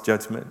of God's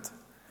judgment.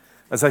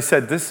 As I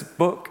said, this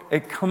book,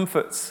 it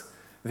comforts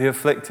the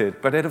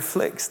afflicted, but it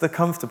afflicts the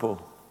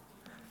comfortable.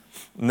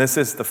 And this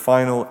is the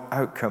final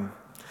outcome.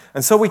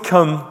 And so we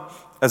come,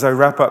 as I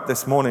wrap up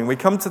this morning, we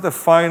come to the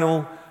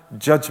final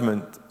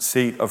judgment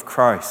seat of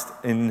Christ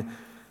in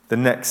the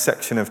next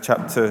section of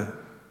chapter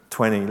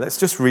 20. Let's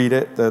just read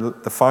it, the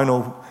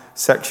final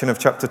section of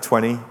chapter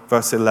 20,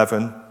 verse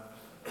 11.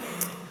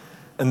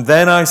 And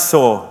then I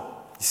saw,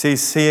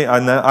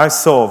 and then I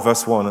saw,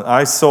 verse 1, and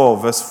I saw,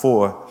 verse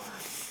 4.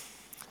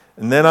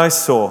 And then I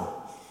saw,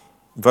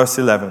 verse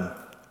 11,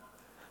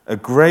 a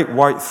great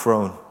white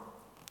throne,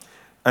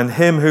 and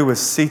him who was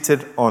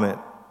seated on it.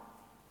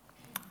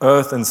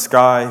 Earth and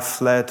sky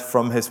fled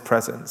from his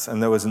presence,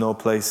 and there was no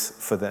place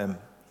for them.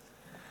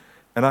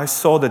 And I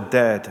saw the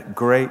dead,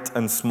 great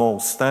and small,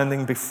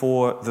 standing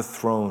before the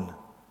throne,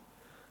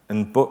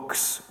 and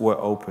books were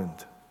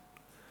opened.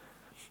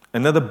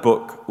 Another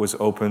book was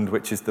opened,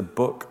 which is the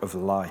book of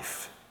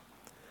life.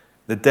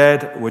 The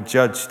dead were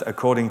judged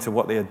according to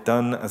what they had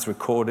done as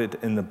recorded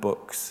in the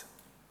books.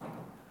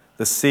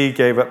 The sea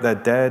gave up their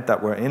dead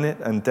that were in it,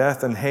 and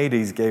death and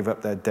Hades gave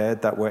up their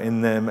dead that were in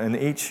them, and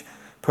each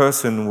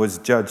person was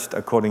judged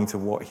according to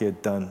what he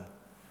had done.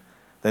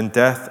 Then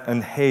death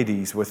and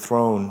Hades were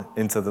thrown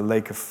into the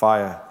lake of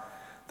fire.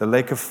 The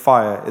lake of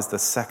fire is the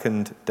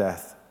second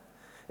death.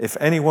 If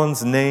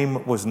anyone's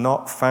name was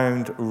not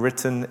found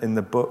written in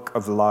the book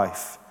of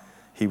life,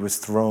 he was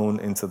thrown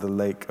into the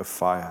lake of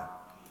fire.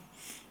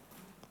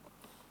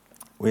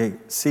 We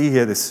see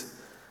here this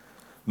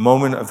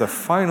moment of the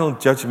final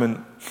judgment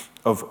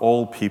of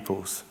all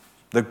peoples.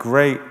 The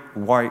great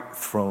white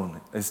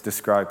throne is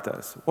described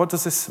as. What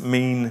does this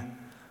mean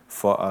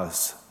for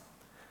us?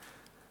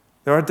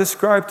 There are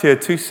described here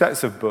two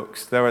sets of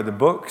books. There are the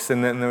books,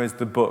 and then there is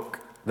the book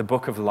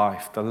of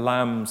life, the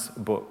Lamb's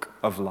book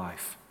of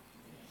life.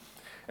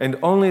 And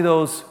only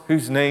those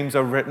whose names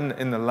are written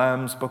in the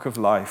Lamb's book of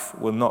life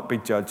will not be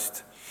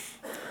judged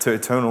to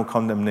eternal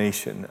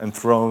condemnation and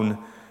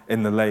thrown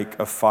in the lake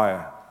of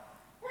fire.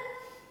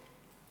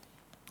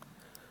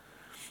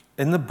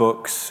 In the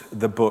books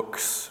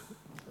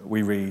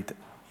we read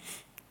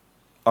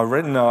are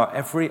written our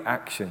every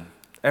action,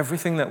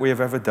 everything that we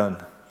have ever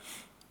done.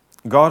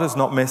 God has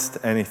not missed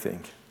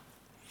anything.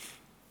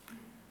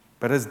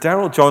 But as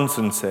Darrell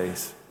Johnson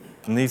says,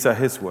 and these are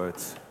his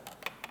words,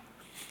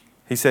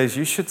 he says,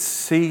 you should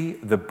see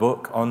the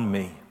book on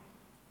me.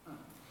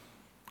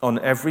 On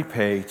every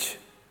page,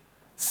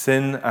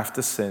 sin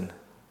after sin.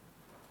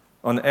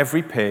 On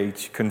every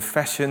page,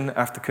 confession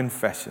after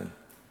confession.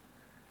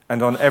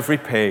 And on every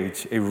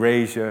page,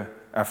 erasure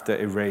after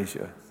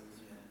erasure.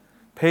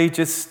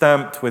 Pages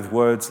stamped with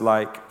words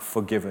like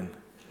forgiven,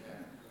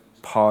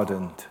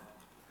 pardoned,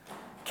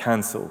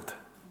 cancelled.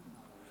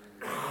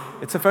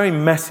 It's a very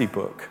messy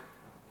book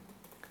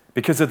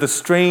because of the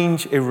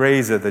strange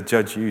eraser the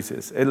judge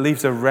uses. It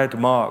leaves a red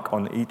mark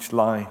on each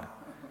line,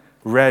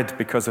 red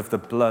because of the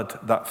blood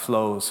that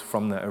flows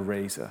from the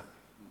eraser.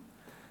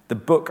 The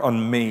book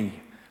on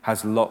me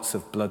has lots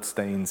of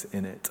bloodstains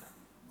in it.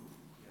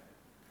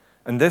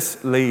 And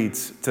this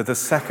leads to the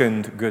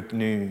second good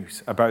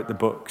news about the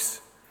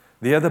books.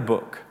 The other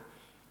book,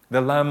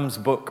 the Lamb's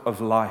Book of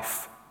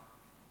Life.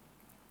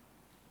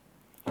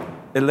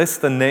 It lists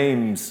the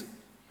names,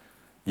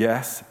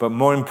 yes, but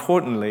more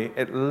importantly,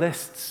 it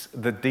lists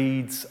the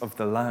deeds of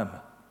the Lamb.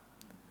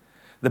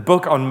 The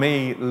book on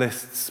me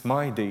lists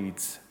my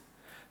deeds.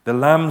 The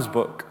Lamb's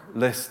book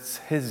lists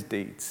his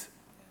deeds.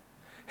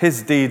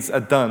 His deeds are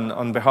done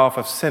on behalf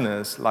of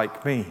sinners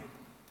like me.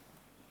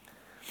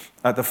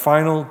 At the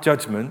final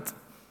judgment,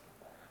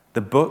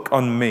 the book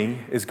on me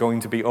is going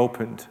to be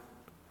opened.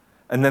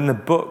 And then the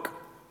book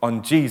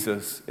on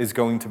Jesus is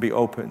going to be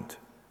opened.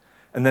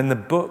 And then the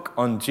book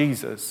on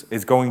Jesus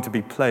is going to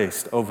be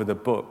placed over the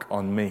book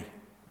on me.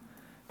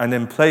 And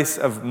in place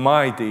of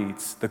my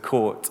deeds, the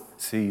court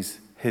sees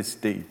his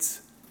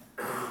deeds.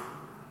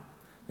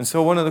 And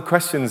so one of the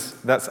questions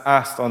that's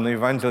asked on the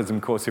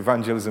evangelism course,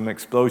 Evangelism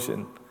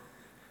Explosion,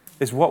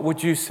 is what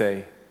would you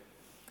say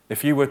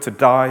if you were to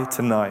die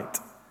tonight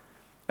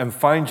and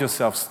find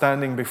yourself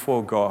standing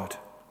before God,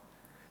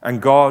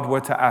 and God were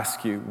to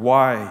ask you,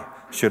 why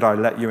should I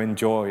let you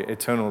enjoy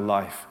eternal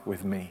life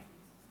with me?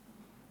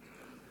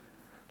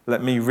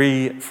 Let me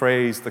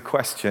rephrase the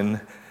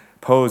question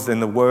posed in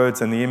the words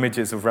and the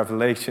images of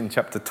Revelation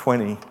chapter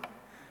 20.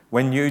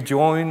 When you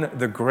join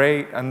the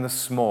great and the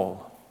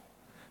small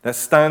that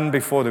stand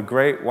before the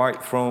great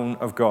white throne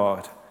of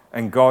God,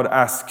 and God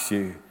asks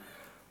you,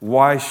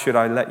 why should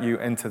I let you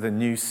enter the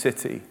new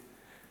city,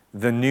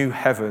 the new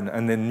heaven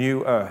and the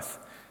new earth,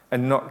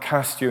 and not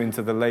cast you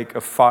into the lake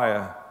of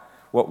fire?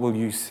 What will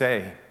you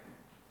say?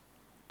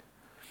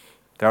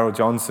 Darrell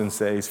Johnson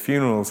says,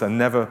 funerals are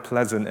never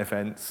pleasant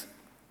events.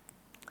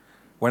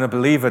 When a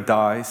believer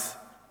dies,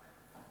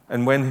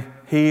 and when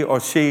he or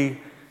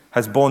she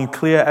has borne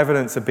clear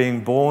evidence of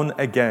being born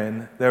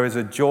again, there is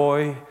a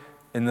joy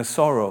in the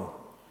sorrow,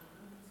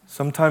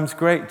 sometimes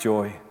great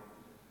joy.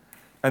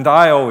 And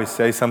I always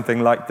say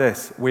something like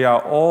this: we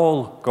are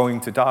all going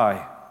to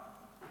die.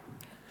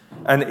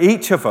 And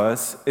each of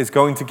us is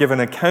going to give an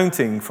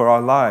accounting for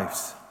our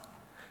lives.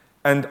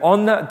 And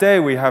on that day,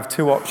 we have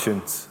two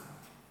options.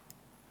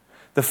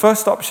 The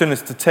first option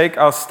is to take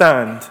our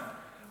stand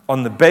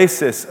on the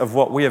basis of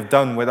what we have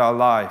done with our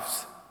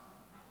lives.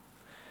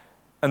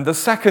 And the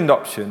second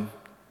option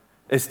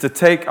is to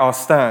take our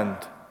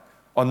stand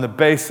on the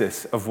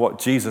basis of what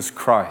Jesus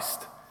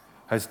Christ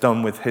has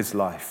done with his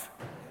life.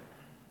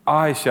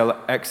 I shall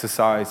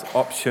exercise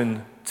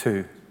option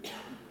 2.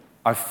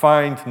 I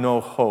find no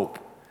hope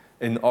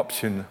in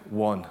option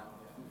 1.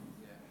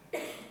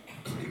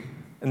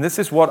 And this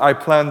is what I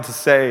plan to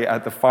say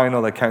at the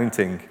final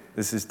accounting.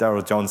 This is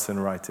Darrell Johnson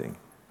writing.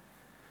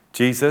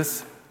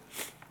 Jesus,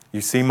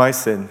 you see my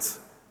sins,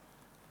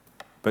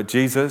 but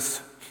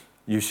Jesus,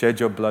 you shed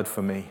your blood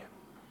for me.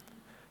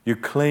 You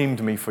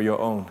claimed me for your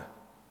own.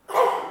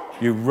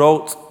 You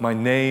wrote my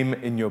name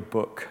in your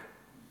book,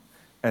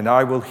 and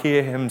I will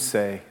hear him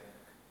say,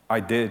 I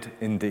did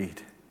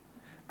indeed.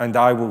 And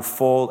I will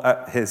fall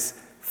at his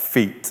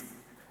feet,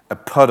 a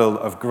puddle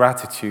of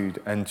gratitude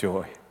and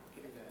joy.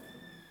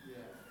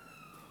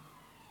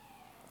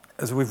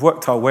 As we've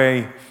worked our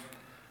way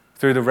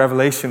through the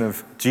revelation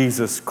of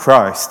Jesus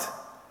Christ,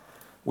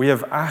 we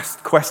have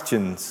asked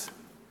questions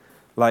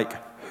like,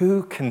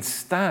 who can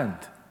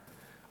stand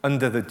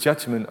under the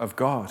judgment of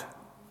God?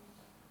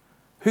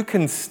 Who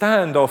can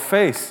stand or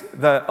face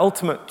the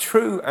ultimate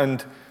true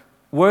and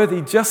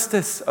worthy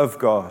justice of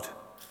God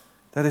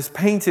that is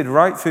painted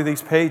right through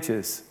these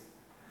pages?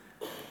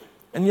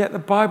 And yet the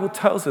Bible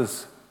tells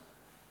us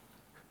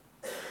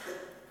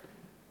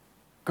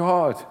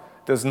God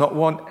does not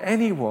want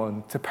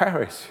anyone to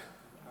perish,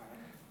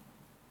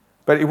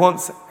 but he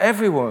wants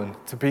everyone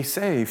to be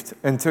saved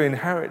and to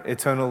inherit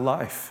eternal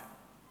life.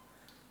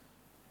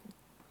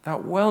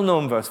 That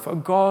well-known verse, for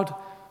God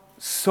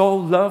so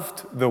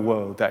loved the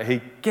world that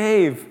he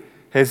gave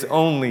his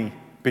only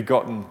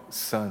begotten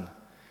Son,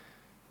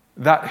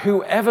 that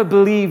whoever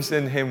believes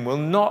in him will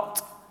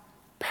not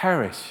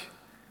perish,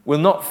 will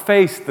not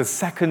face the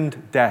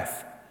second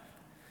death,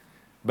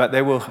 but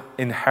they will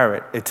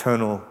inherit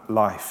eternal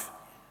life.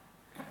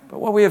 But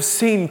what we have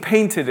seen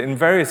painted in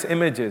various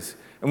images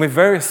and with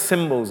various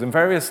symbols and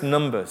various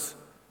numbers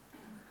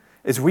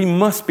is we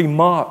must be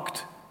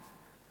marked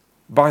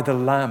by the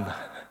Lamb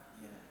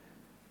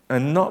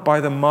and not by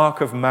the mark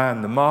of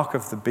man, the mark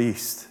of the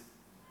beast.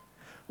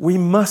 We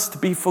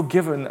must be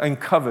forgiven and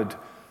covered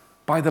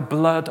by the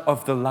blood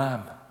of the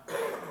Lamb.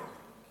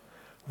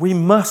 We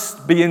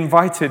must be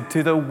invited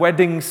to the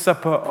wedding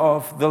supper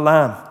of the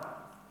Lamb.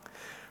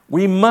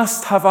 We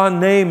must have our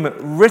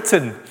name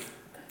written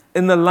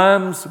in the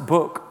Lamb's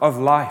book of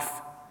life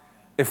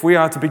if we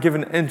are to be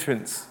given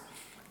entrance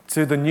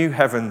to the new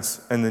heavens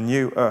and the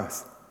new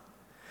earth.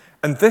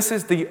 And this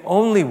is the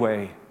only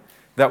way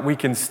that we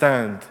can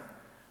stand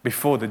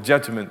before the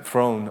judgment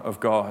throne of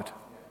God.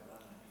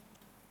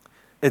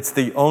 It's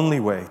the only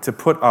way to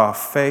put our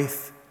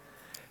faith,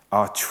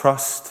 our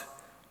trust,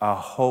 our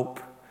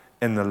hope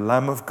in the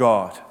Lamb of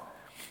God,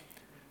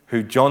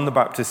 who John the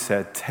Baptist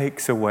said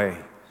takes away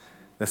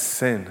the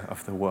sin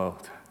of the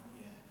world.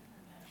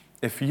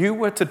 if you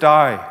were to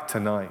die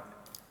tonight,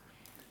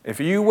 if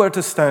you were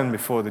to stand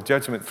before the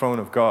judgment throne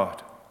of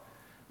God,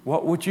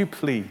 what would you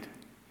plead?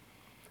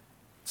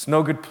 It's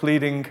no good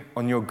pleading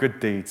on your good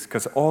deeds,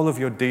 because all of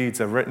your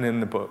deeds are written in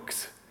the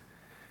books,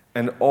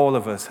 and all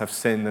of us have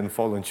sinned and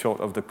fallen short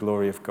of the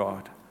glory of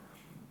God.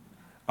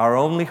 Our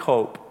only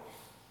hope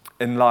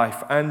in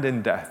life and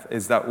in death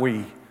is that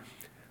we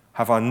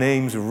have our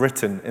names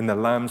written in the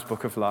Lamb's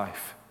Book of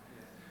Life,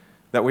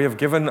 that we have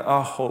given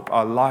our hope,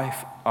 our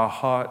life, our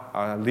heart,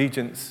 our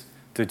allegiance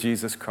to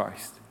Jesus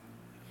Christ.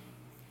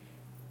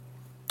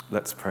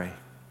 Let's pray.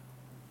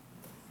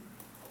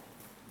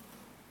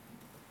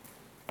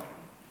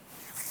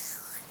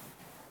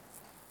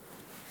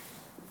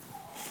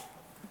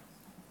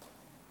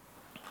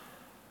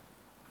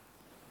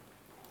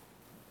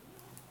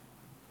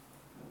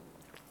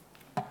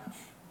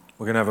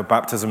 We're going to have a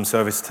baptism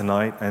service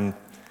tonight, and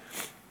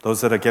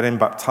those that are getting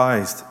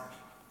baptized,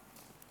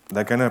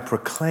 they're going to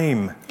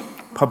proclaim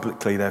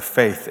publicly their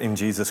faith in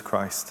Jesus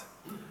Christ.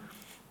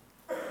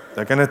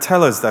 They're going to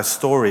tell us their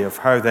story of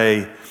how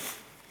they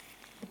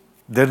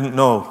didn't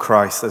know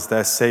Christ as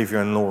their Savior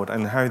and Lord,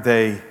 and how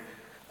they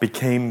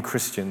became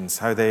Christians,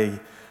 how they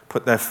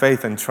put their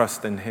faith and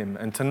trust in Him.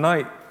 And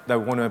tonight, they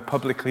want to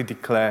publicly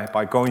declare,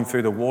 by going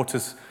through the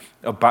waters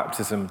of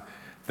baptism,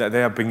 that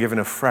they have been given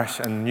a fresh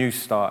and new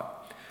start,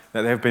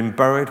 that they have been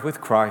buried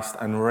with Christ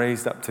and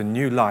raised up to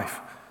new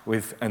life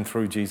with and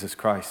through Jesus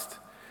Christ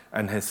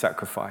and His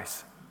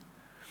sacrifice.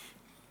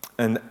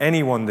 And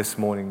anyone this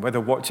morning, whether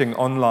watching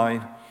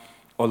online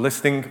or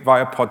listening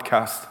via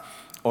podcast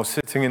or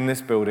sitting in this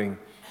building,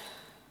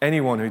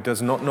 anyone who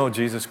does not know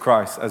Jesus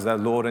Christ as their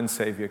Lord and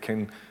Savior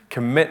can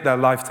commit their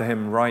life to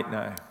Him right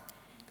now,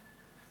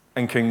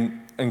 and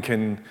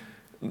can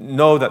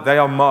know that they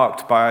are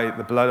marked by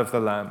the blood of the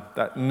Lamb,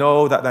 that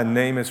know that their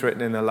name is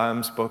written in the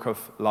Lamb's Book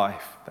of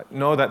Life, that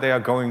know that they are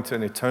going to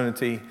an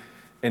eternity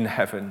in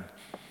heaven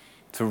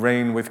to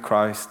reign with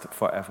Christ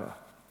forever.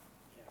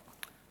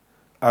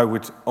 I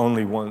would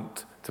only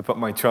want to put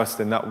my trust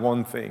in that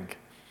one thing,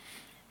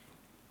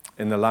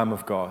 in the Lamb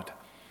of God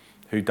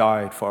who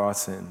died for our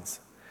sins.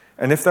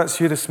 And if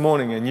that's you this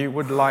morning and you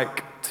would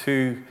like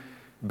to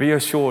be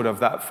assured of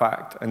that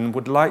fact and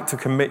would like to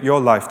commit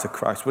your life to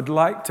Christ, would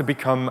like to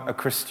become a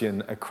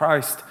Christian, a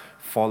Christ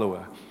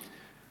follower,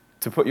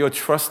 to put your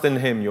trust in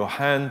Him, your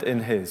hand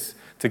in His,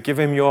 to give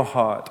Him your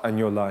heart and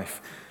your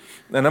life,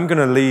 then I'm going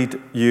to lead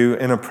you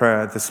in a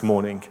prayer this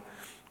morning,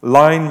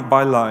 line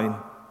by line,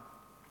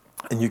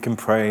 and you can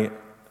pray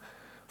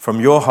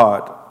from your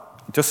heart,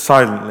 just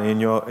silently in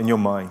your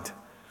mind,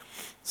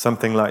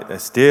 something like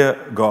this.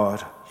 Dear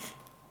God,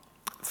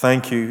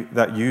 thank you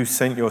that you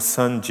sent your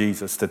Son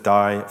Jesus to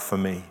die for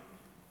me,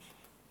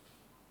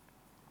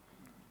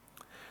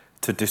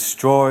 to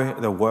destroy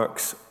the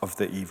works of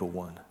the evil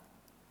one.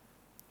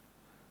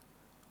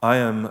 I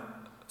am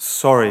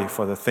sorry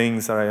for the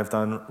things that I have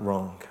done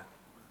wrong,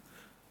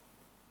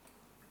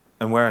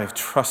 and where I have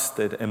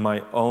trusted in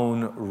my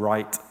own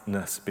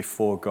rightness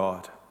before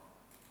God.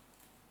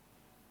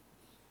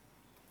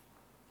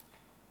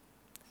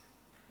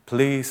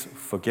 Please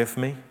forgive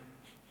me,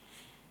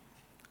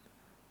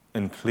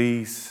 and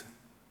please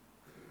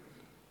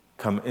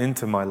come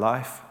into my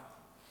life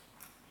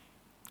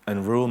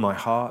and rule my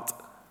heart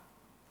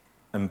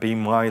and be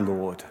my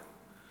Lord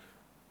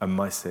and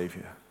my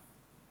Savior.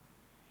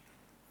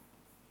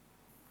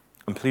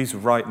 And please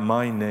write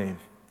my name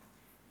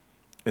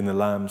in the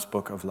Lamb's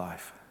Book of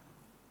Life.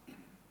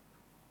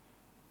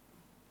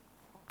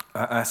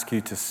 I ask you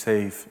to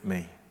save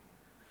me,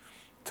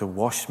 to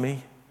wash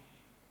me,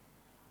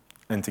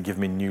 and to give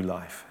me new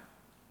life.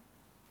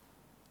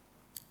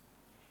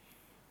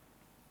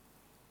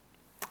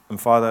 And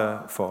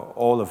Father, for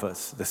all of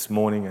us this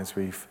morning, as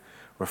we've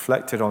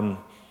reflected on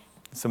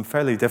some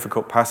fairly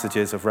difficult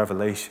passages of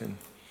Revelation,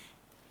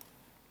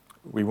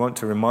 we want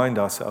to remind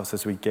ourselves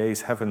as we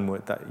gaze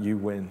heavenward that you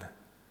win,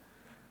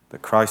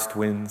 that Christ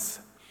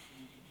wins,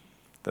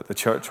 that the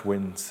church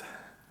wins,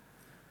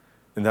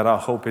 and that our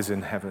hope is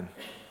in heaven.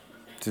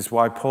 Which is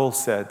why Paul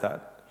said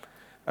that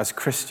as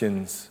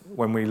Christians,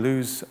 when we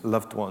lose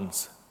loved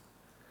ones,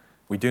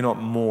 we do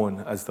not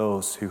mourn as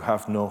those who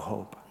have no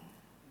hope.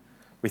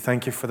 We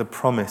thank you for the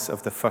promise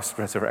of the first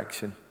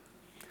resurrection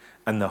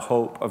and the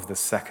hope of the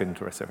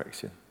second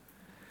resurrection.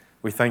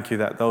 We thank you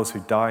that those who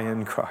die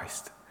in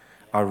Christ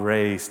are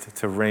raised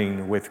to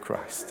reign with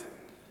Christ.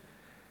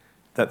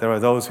 That there are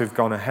those who've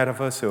gone ahead of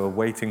us who are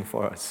waiting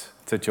for us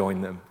to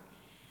join them.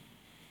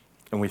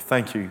 And we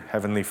thank you,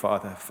 Heavenly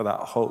Father, for that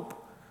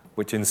hope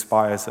which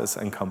inspires us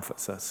and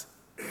comforts us.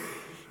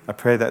 I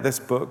pray that this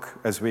book,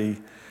 as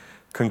we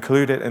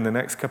conclude it in the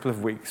next couple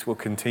of weeks, will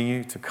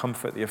continue to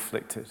comfort the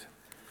afflicted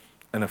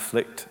and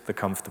afflict the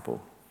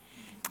comfortable.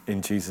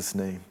 In Jesus'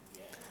 name,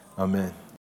 amen.